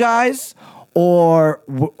apologize or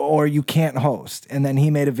you can't host. And then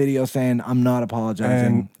he made a video saying, I'm not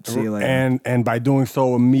apologizing. See you later. And by doing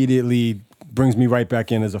so, immediately brings me right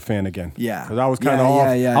back in as a fan again. Yeah. Because I was kind of off.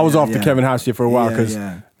 I was off the Kevin Hart shit for a while because,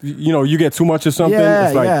 you get too much of something. Yeah,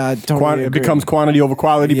 it's like I totally it becomes quantity over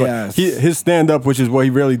quality. Yes. But his stand-up, which is what he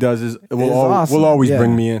really does, will always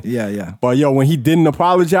bring me in. Yeah. But, when he didn't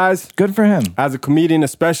apologize. Good for him. As a comedian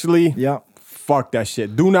especially. Yeah. Fuck that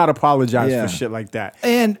shit. Do not apologize for shit like that.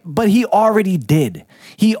 But he already did.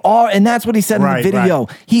 And that's what he said in the video.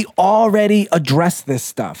 Right. He already addressed this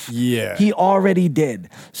stuff. Yeah. He already did.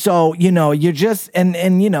 So, you're just and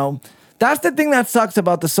that's the thing that sucks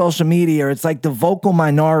about the social media. It's like the vocal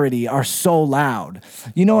minority are so loud.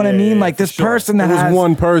 You know what I mean? Like this person that has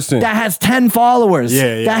one person that has 10 followers.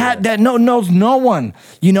 That knows no one.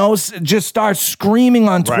 Just starts screaming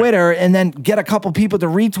on Twitter and then get a couple people to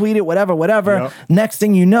retweet it. Whatever. Yep. Next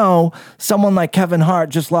thing you know, someone like Kevin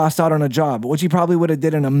Hart just lost out on a job, which he probably would have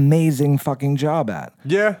did an amazing fucking job at.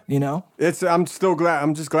 Yeah. I'm still glad.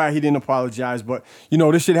 I'm just glad he didn't apologize. But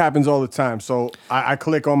this shit happens all the time. So I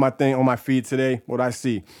click on my thing on my feed today. What I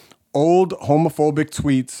see, old homophobic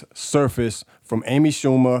tweets surface from Amy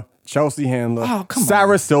Schumer, Chelsea Handler,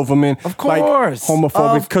 Sarah Silverman. Of course,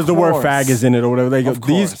 homophobic because the word fag is in it or whatever. They go.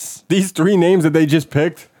 These three names that they just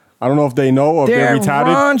picked. I don't know if they know or if they're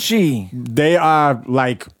retarded. Raunchy. They are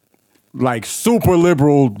like super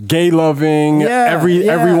liberal, gay loving,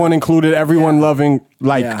 everyone included, everyone loving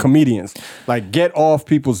comedians. Like, get off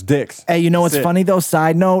people's dicks. Hey, what's funny though?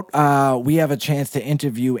 Side note, we have a chance to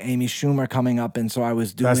interview Amy Schumer coming up, and so I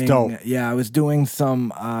was doing. That's dope. Yeah, I was doing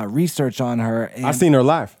some research on her. And I've seen her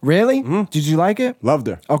live. Really? Mm-hmm. Did you like it? Loved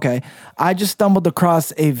her. Okay, I just stumbled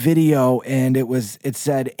across a video, and it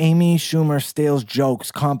said Amy Schumer steals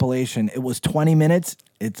jokes compilation. It was 20 minutes.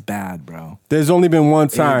 It's bad, bro. There's only been one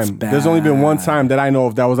time. There's only been one time that I know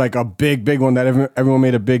of that was like a big one that everyone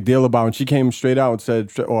made a big deal about. And she came straight out and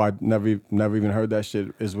said, "Oh, I never even heard that shit.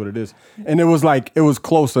 Is what it is." And it was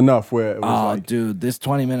close enough where it was dude, this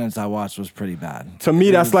 20 minutes I watched was pretty bad. To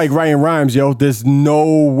me, that's like writing rhymes, yo. There's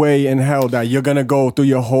no way in hell that you're gonna go through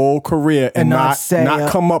your whole career and not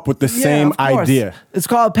come up with the same idea. It's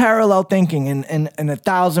called parallel thinking, and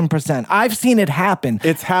 1,000%. I've seen it happen.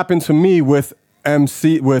 It's happened to me with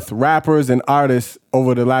rappers and artists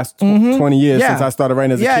over the last 20 years since I started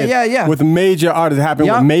writing as a kid. Yeah. With major artists, it happened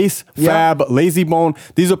with Mace, Fab, Lazy Bone.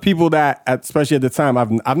 These are people that, especially at the time,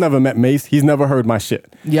 I've never met Mace. He's never heard my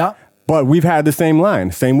shit. Yeah. But we've had the same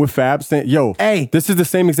line. Same with Fab. This is the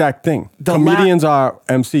same exact thing. Comedians are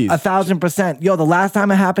MCs. 1,000%. Yo, the last time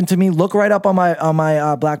it happened to me, look right up on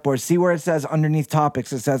my Blackboard. See where it says underneath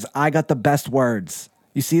topics. It says, I got the best words.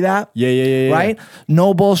 You see that? Yeah. Right?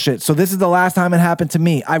 No bullshit. So this is the last time it happened to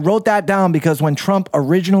me. I wrote that down because when Trump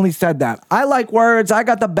originally said that, I like words. I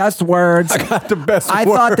got the best words. I got the best words. I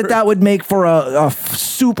thought that would make for a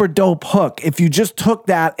super dope hook. If you just took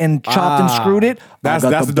that and chopped and screwed it, that's the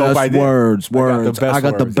dope best idea. Words. I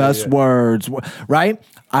got the best words. Right?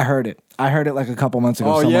 I heard it like a couple months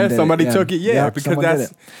ago. Somebody took it. Yeah, because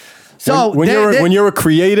that's... So when you're a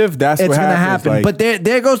creative, that's what happens. But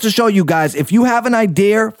there goes to show you guys, if you have an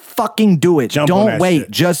idea, fucking do it. Don't wait,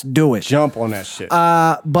 just do it. Jump on that shit.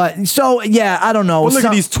 But so I don't know. But look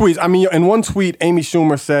at these tweets. I mean, in one tweet, Amy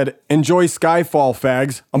Schumer said, "Enjoy Skyfall,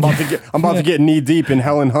 fags. I'm about to get knee deep in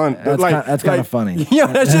Helen Hunt." That's kind of funny. Yeah,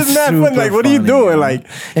 that's just mad funny. Like, what are you doing? Like,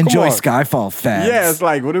 enjoy Skyfall, fags. Yeah, it's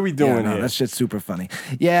like, what are we doing here? That shit's super funny.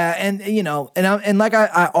 Yeah, and and like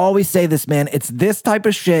I always say this, man. It's this type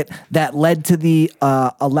of shit that led to the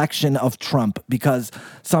election of Trump, because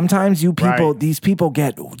sometimes these people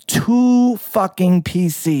get too fucking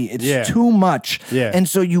PC. It's too much. Yeah. And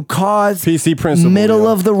so you cause PC principle, middle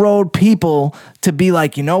of the road people to be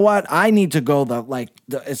like, you know what? I need to go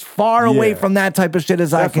as far away from that type of shit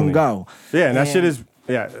as I can go. Yeah, and that shit is,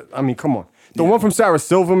 I mean, come on. The one from Sarah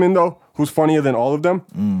Silverman, though, who's funnier than all of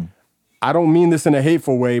them, I don't mean this in a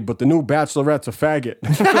hateful way, but the new Bachelorette's a faggot.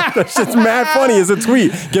 That shit's mad funny as a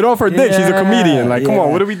tweet. Get off her dick. She's a comedian. Like, come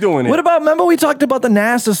on, what are we doing here? What about, remember we talked about the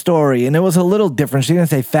NASA story, and it was a little different. She didn't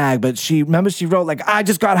say fag, but she wrote, like, I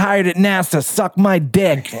just got hired at NASA, suck my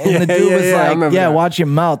dick. And the dude was like, watch your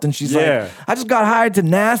mouth. And she's like, I just got hired to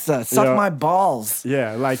NASA, suck my balls.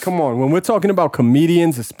 Yeah, like, come on. When we're talking about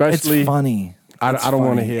comedians, especially. It's funny. I don't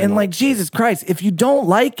want to hear And like, Jesus Christ, if you don't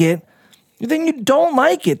like it, then you don't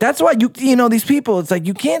like it. That's why these people, it's like,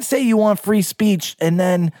 you can't say you want free speech and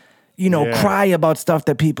then, cry about stuff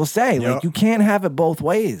that people say. Yep. Like, you can't have it both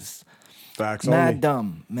ways. Facts Mad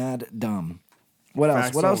only. Mad dumb. What else?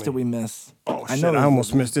 Facts What else only. did we miss? Oh, shit, I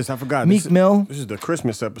almost missed this. I forgot. Meek Mill. This is the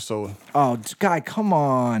Christmas episode. Oh, guy, come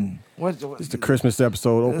on. What This is the Christmas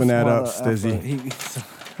episode. Open that up, Stizzy.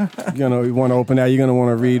 You want to open that. You're going to want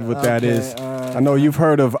to read what that is. I know you've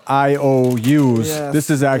heard of IOUs. Yes, this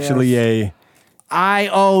is actually a... I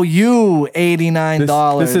owe you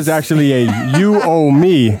 $89. This is actually a you owe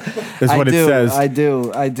me, is what it says. I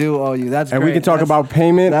do owe you. That's and great. we can talk about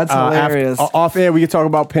payment. That's hilarious. Off air, we can talk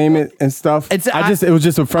about payment and stuff. It was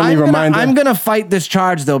just a friendly reminder. I'm gonna fight this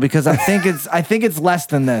charge though, because I think it's less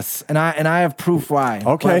than this, and I have proof why.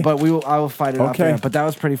 Okay, but I will fight it off air. But that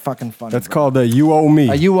was pretty fucking funny. That's called a you owe me,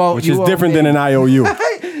 which is different than an IOU.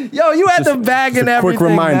 Yo, you had the bag and everything. Quick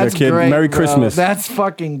reminder, That's kid. Great, Merry bro. Christmas. That's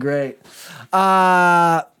fucking great.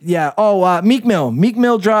 Meek Mill. Meek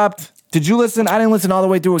Mill dropped. Did you listen? I didn't listen all the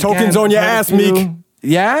way through. Tokens on your ass, Meek.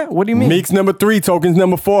 Yeah? What do you mean? Meek's number 3, Tokens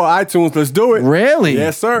number 4, iTunes. Let's do it. Really?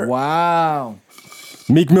 Yes, sir. Wow.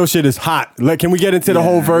 Meek Mill shit is hot. Like, can we get into the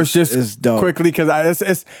whole verse just quickly? Because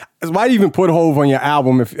it's why do you even put Hove on your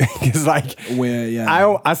album if it's like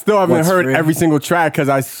I still haven't heard every single track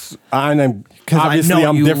because I'm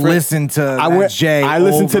different. Listen to Jay. I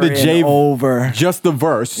listened to the Jay over just the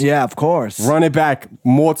verse. Yeah, of course. Run it back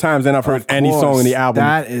more times than I've heard any song in the album.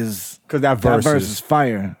 That is because that verse is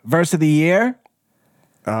fire. Verse of the year.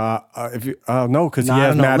 No, because he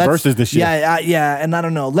has mad verses this year. Yeah, and I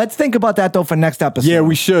don't know. Let's think about that though for next episode. Yeah,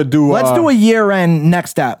 we should do. Let's do a year-end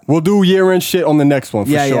next step. We'll do year-end shit on the next one.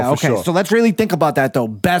 For sure, okay. Sure. So let's really think about that though.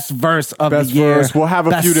 Best verse of the year. Verse. We'll have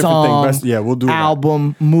a few different things. We'll do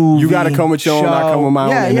album, movie. You got to come with your own. I come with my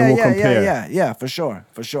own, and then we'll compare. Yeah, for sure.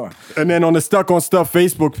 And then on the Stuck on Stuff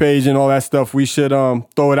Facebook page and all that stuff, we should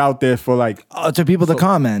throw it out there for like to people to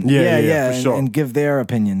comment. Yeah, for sure. and give their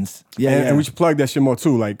opinions. And we should plug that shit more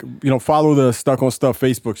too. Like, follow the Stuck on Stuff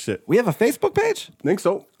Facebook shit. We have a Facebook page? Think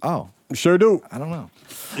so. Oh. Sure do. I don't know.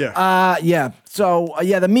 Yeah. So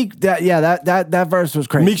the Meek that verse was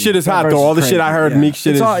crazy. Meek shit is hot though. All the shit I heard, Meek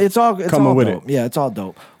shit it's all coming with dope. Yeah, it's all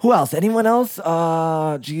dope. Who else? Anyone else?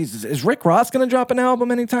 Jesus. Is Rick Ross gonna drop an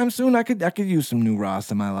album anytime soon? I could use some new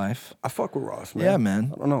Ross in my life. I fuck with Ross, man. Yeah,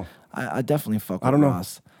 man. I don't know. I definitely fuck with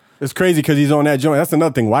Ross. It's crazy because he's on that joint. That's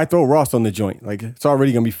another thing. Why throw Ross on the joint? Like, it's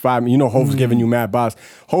already going to be 5. You know, Hove's giving you mad boss.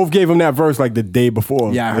 Hove gave him that verse like the day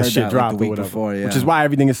before the shit dropped the or whatever. Before, Which is why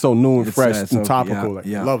everything is so new and fresh and topical.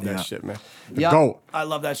 I love that shit, man. Yeah, I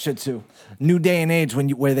love that shit too. New day and age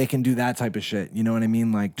where they can do that type of shit. You know what I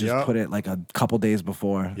mean? Like, just put it like a couple days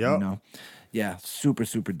before. You know? Yeah, super,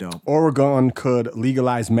 super dope. Oregon could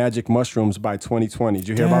legalize magic mushrooms by 2020. Did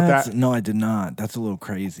you hear about that? No, I did not. That's a little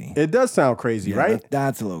crazy. It does sound crazy, right?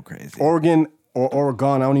 That's a little crazy. Oregon or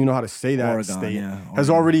Oregon, I don't even know how to say that state, has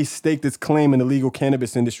already staked its claim in the legal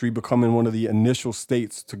cannabis industry, becoming one of the initial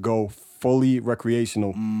states to go fully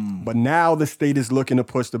recreational. But now the state is looking to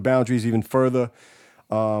push the boundaries even further.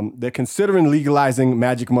 They're considering legalizing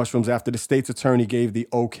magic mushrooms after the state's attorney gave the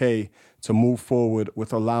okay to move forward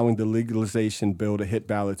with allowing the legalization bill to hit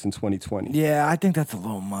ballots in 2020. Yeah, I think that's a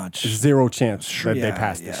little much. Zero chance that they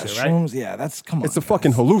pass this shit, right? Shrooms, come on. It's a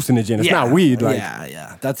fucking hallucinogen. It's not weed. Like,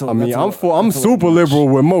 That's I'm super liberal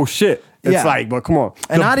with most shit. It's like, but come on.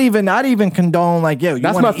 And I'd even condone like, you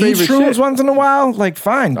that's want my to eat favorite shrooms shit. once in a while? Like,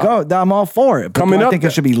 fine, go. I'm all for it. But I think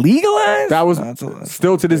it should be legalized? That was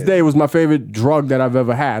still to this day was my favorite drug that I've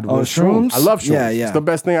ever had. Was shrooms? I love shrooms. Yeah. It's the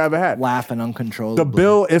best thing I ever had. Laughing uncontrollably. The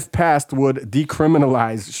bill, if passed, would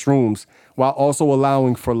decriminalize shrooms while also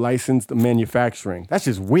allowing for licensed manufacturing. That's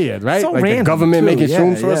just weird, right? So like random, the government too. making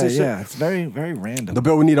shrooms for us and shit. Yeah, it's very, very random. The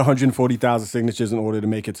bill would need 140,000 signatures in order to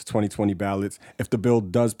make it to 2020 ballots. If the bill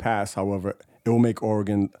does pass, however, it will make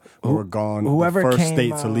Oregon the first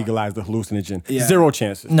state to legalize the hallucinogen. Yeah. Zero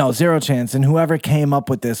chances. No, zero chance. And whoever came up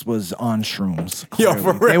with this was on shrooms. Yo,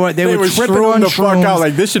 for real. They were tripping on the shrooms. Fuck out.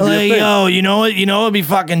 Like, this should be a thing. Yo, you know what? You know what'd be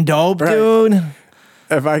fucking dope, dude?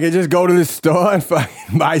 If I could just go to the store and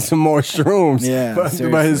buy some more shrooms. Yeah,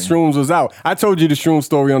 but his shrooms was out. I told you the shroom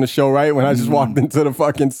story on the show, right? When I just walked into the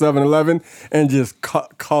fucking 7-Eleven and just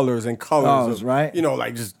colors and colors. Oh, right. You know,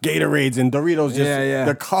 like just Gatorades and Doritos. Just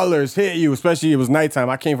the colors hit you, especially it was nighttime.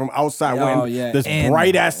 I came from outside wearing this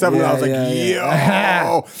bright-ass 7-Eleven. I was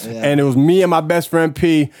like, yo. And it was me and my best friend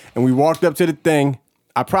P, and we walked up to the thing.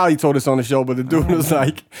 I probably told this on the show, but the dude was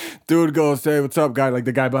like, goes, hey, what's up, guy? Like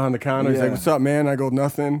the guy behind the counter. He's like, what's up, man? I go,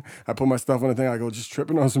 nothing. I put my stuff on the thing. I go, just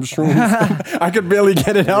tripping on some shrooms. I could barely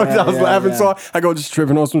get it out. I was laughing. So I go, just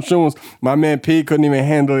tripping on some shrooms. My man P couldn't even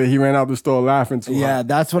handle it. He ran out the store laughing too hard.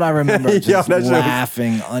 That's what I remember. Just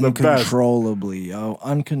laughing uncontrollably. Yo,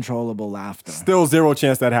 uncontrollable laughter. Still zero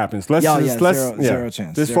chance that happens. Zero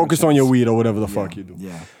chance. Just focus on your weed or whatever the fuck you do.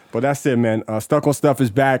 Yeah. But that's it, man. Stuck on Stuff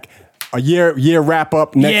is back. A year wrap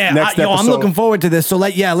up next episode. I'm looking forward to this. So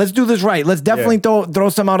let's do this right. Let's definitely throw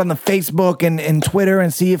some out on the Facebook and Twitter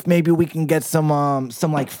and see if maybe we can get some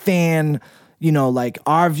like fan, like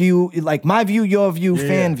our view, like my view, your view,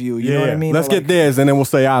 fan view. You know what I mean? Let's get theirs and then we'll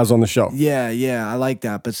say ours on the show. Yeah, I like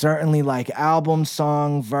that. But certainly like album,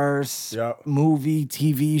 song, verse, movie,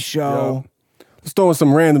 TV show. Let's throw in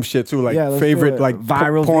some random shit too, like favorite like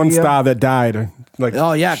viral porn video. star that died, or like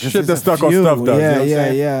shit that Stuck on Stuff does.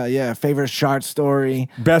 Yeah. Favorite shot story,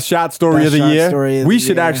 best shot story of the year. We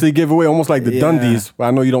should actually give away almost like the Dundies. I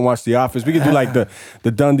know you don't watch The Office. We could do like the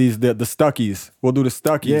Dundies, the Stuckies. We'll do the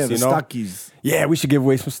Stuckies. Yeah, the Stuckies. Yeah, we should give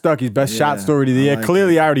away some Stuckies. Best shot story of the year.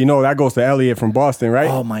 Clearly, I already know that goes to Elliot from Boston, right?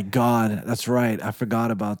 Oh my God, that's right. I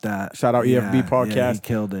forgot about that. Shout out EFB podcast. Yeah, he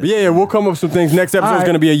killed it. But we'll come up with some things. Next episode is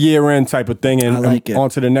going to be a year-end type of thing, and on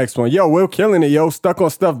to the next one. Yo, we're killing it, yo. Stuck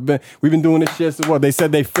on Stuff. We've been doing this shit. So they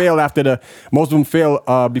said they failed after most of them failed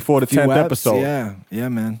before the 10th episode. Yeah,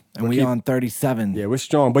 man. And we on 37. Yeah, we're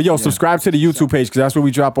strong. But subscribe to the YouTube page because that's where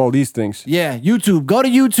we drop all these things. Yeah, YouTube. Go to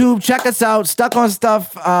YouTube. Check us out. Stuck on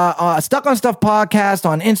Stuff. Stuck on Stuff podcast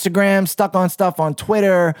on Instagram. Stuck on Stuff on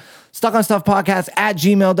Twitter. Stuck on Stuff podcast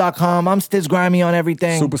 @gmail.com. I'm Stiz Grimy on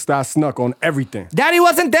everything. Superstar Snuck on everything. Daddy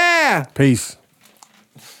wasn't there. Peace.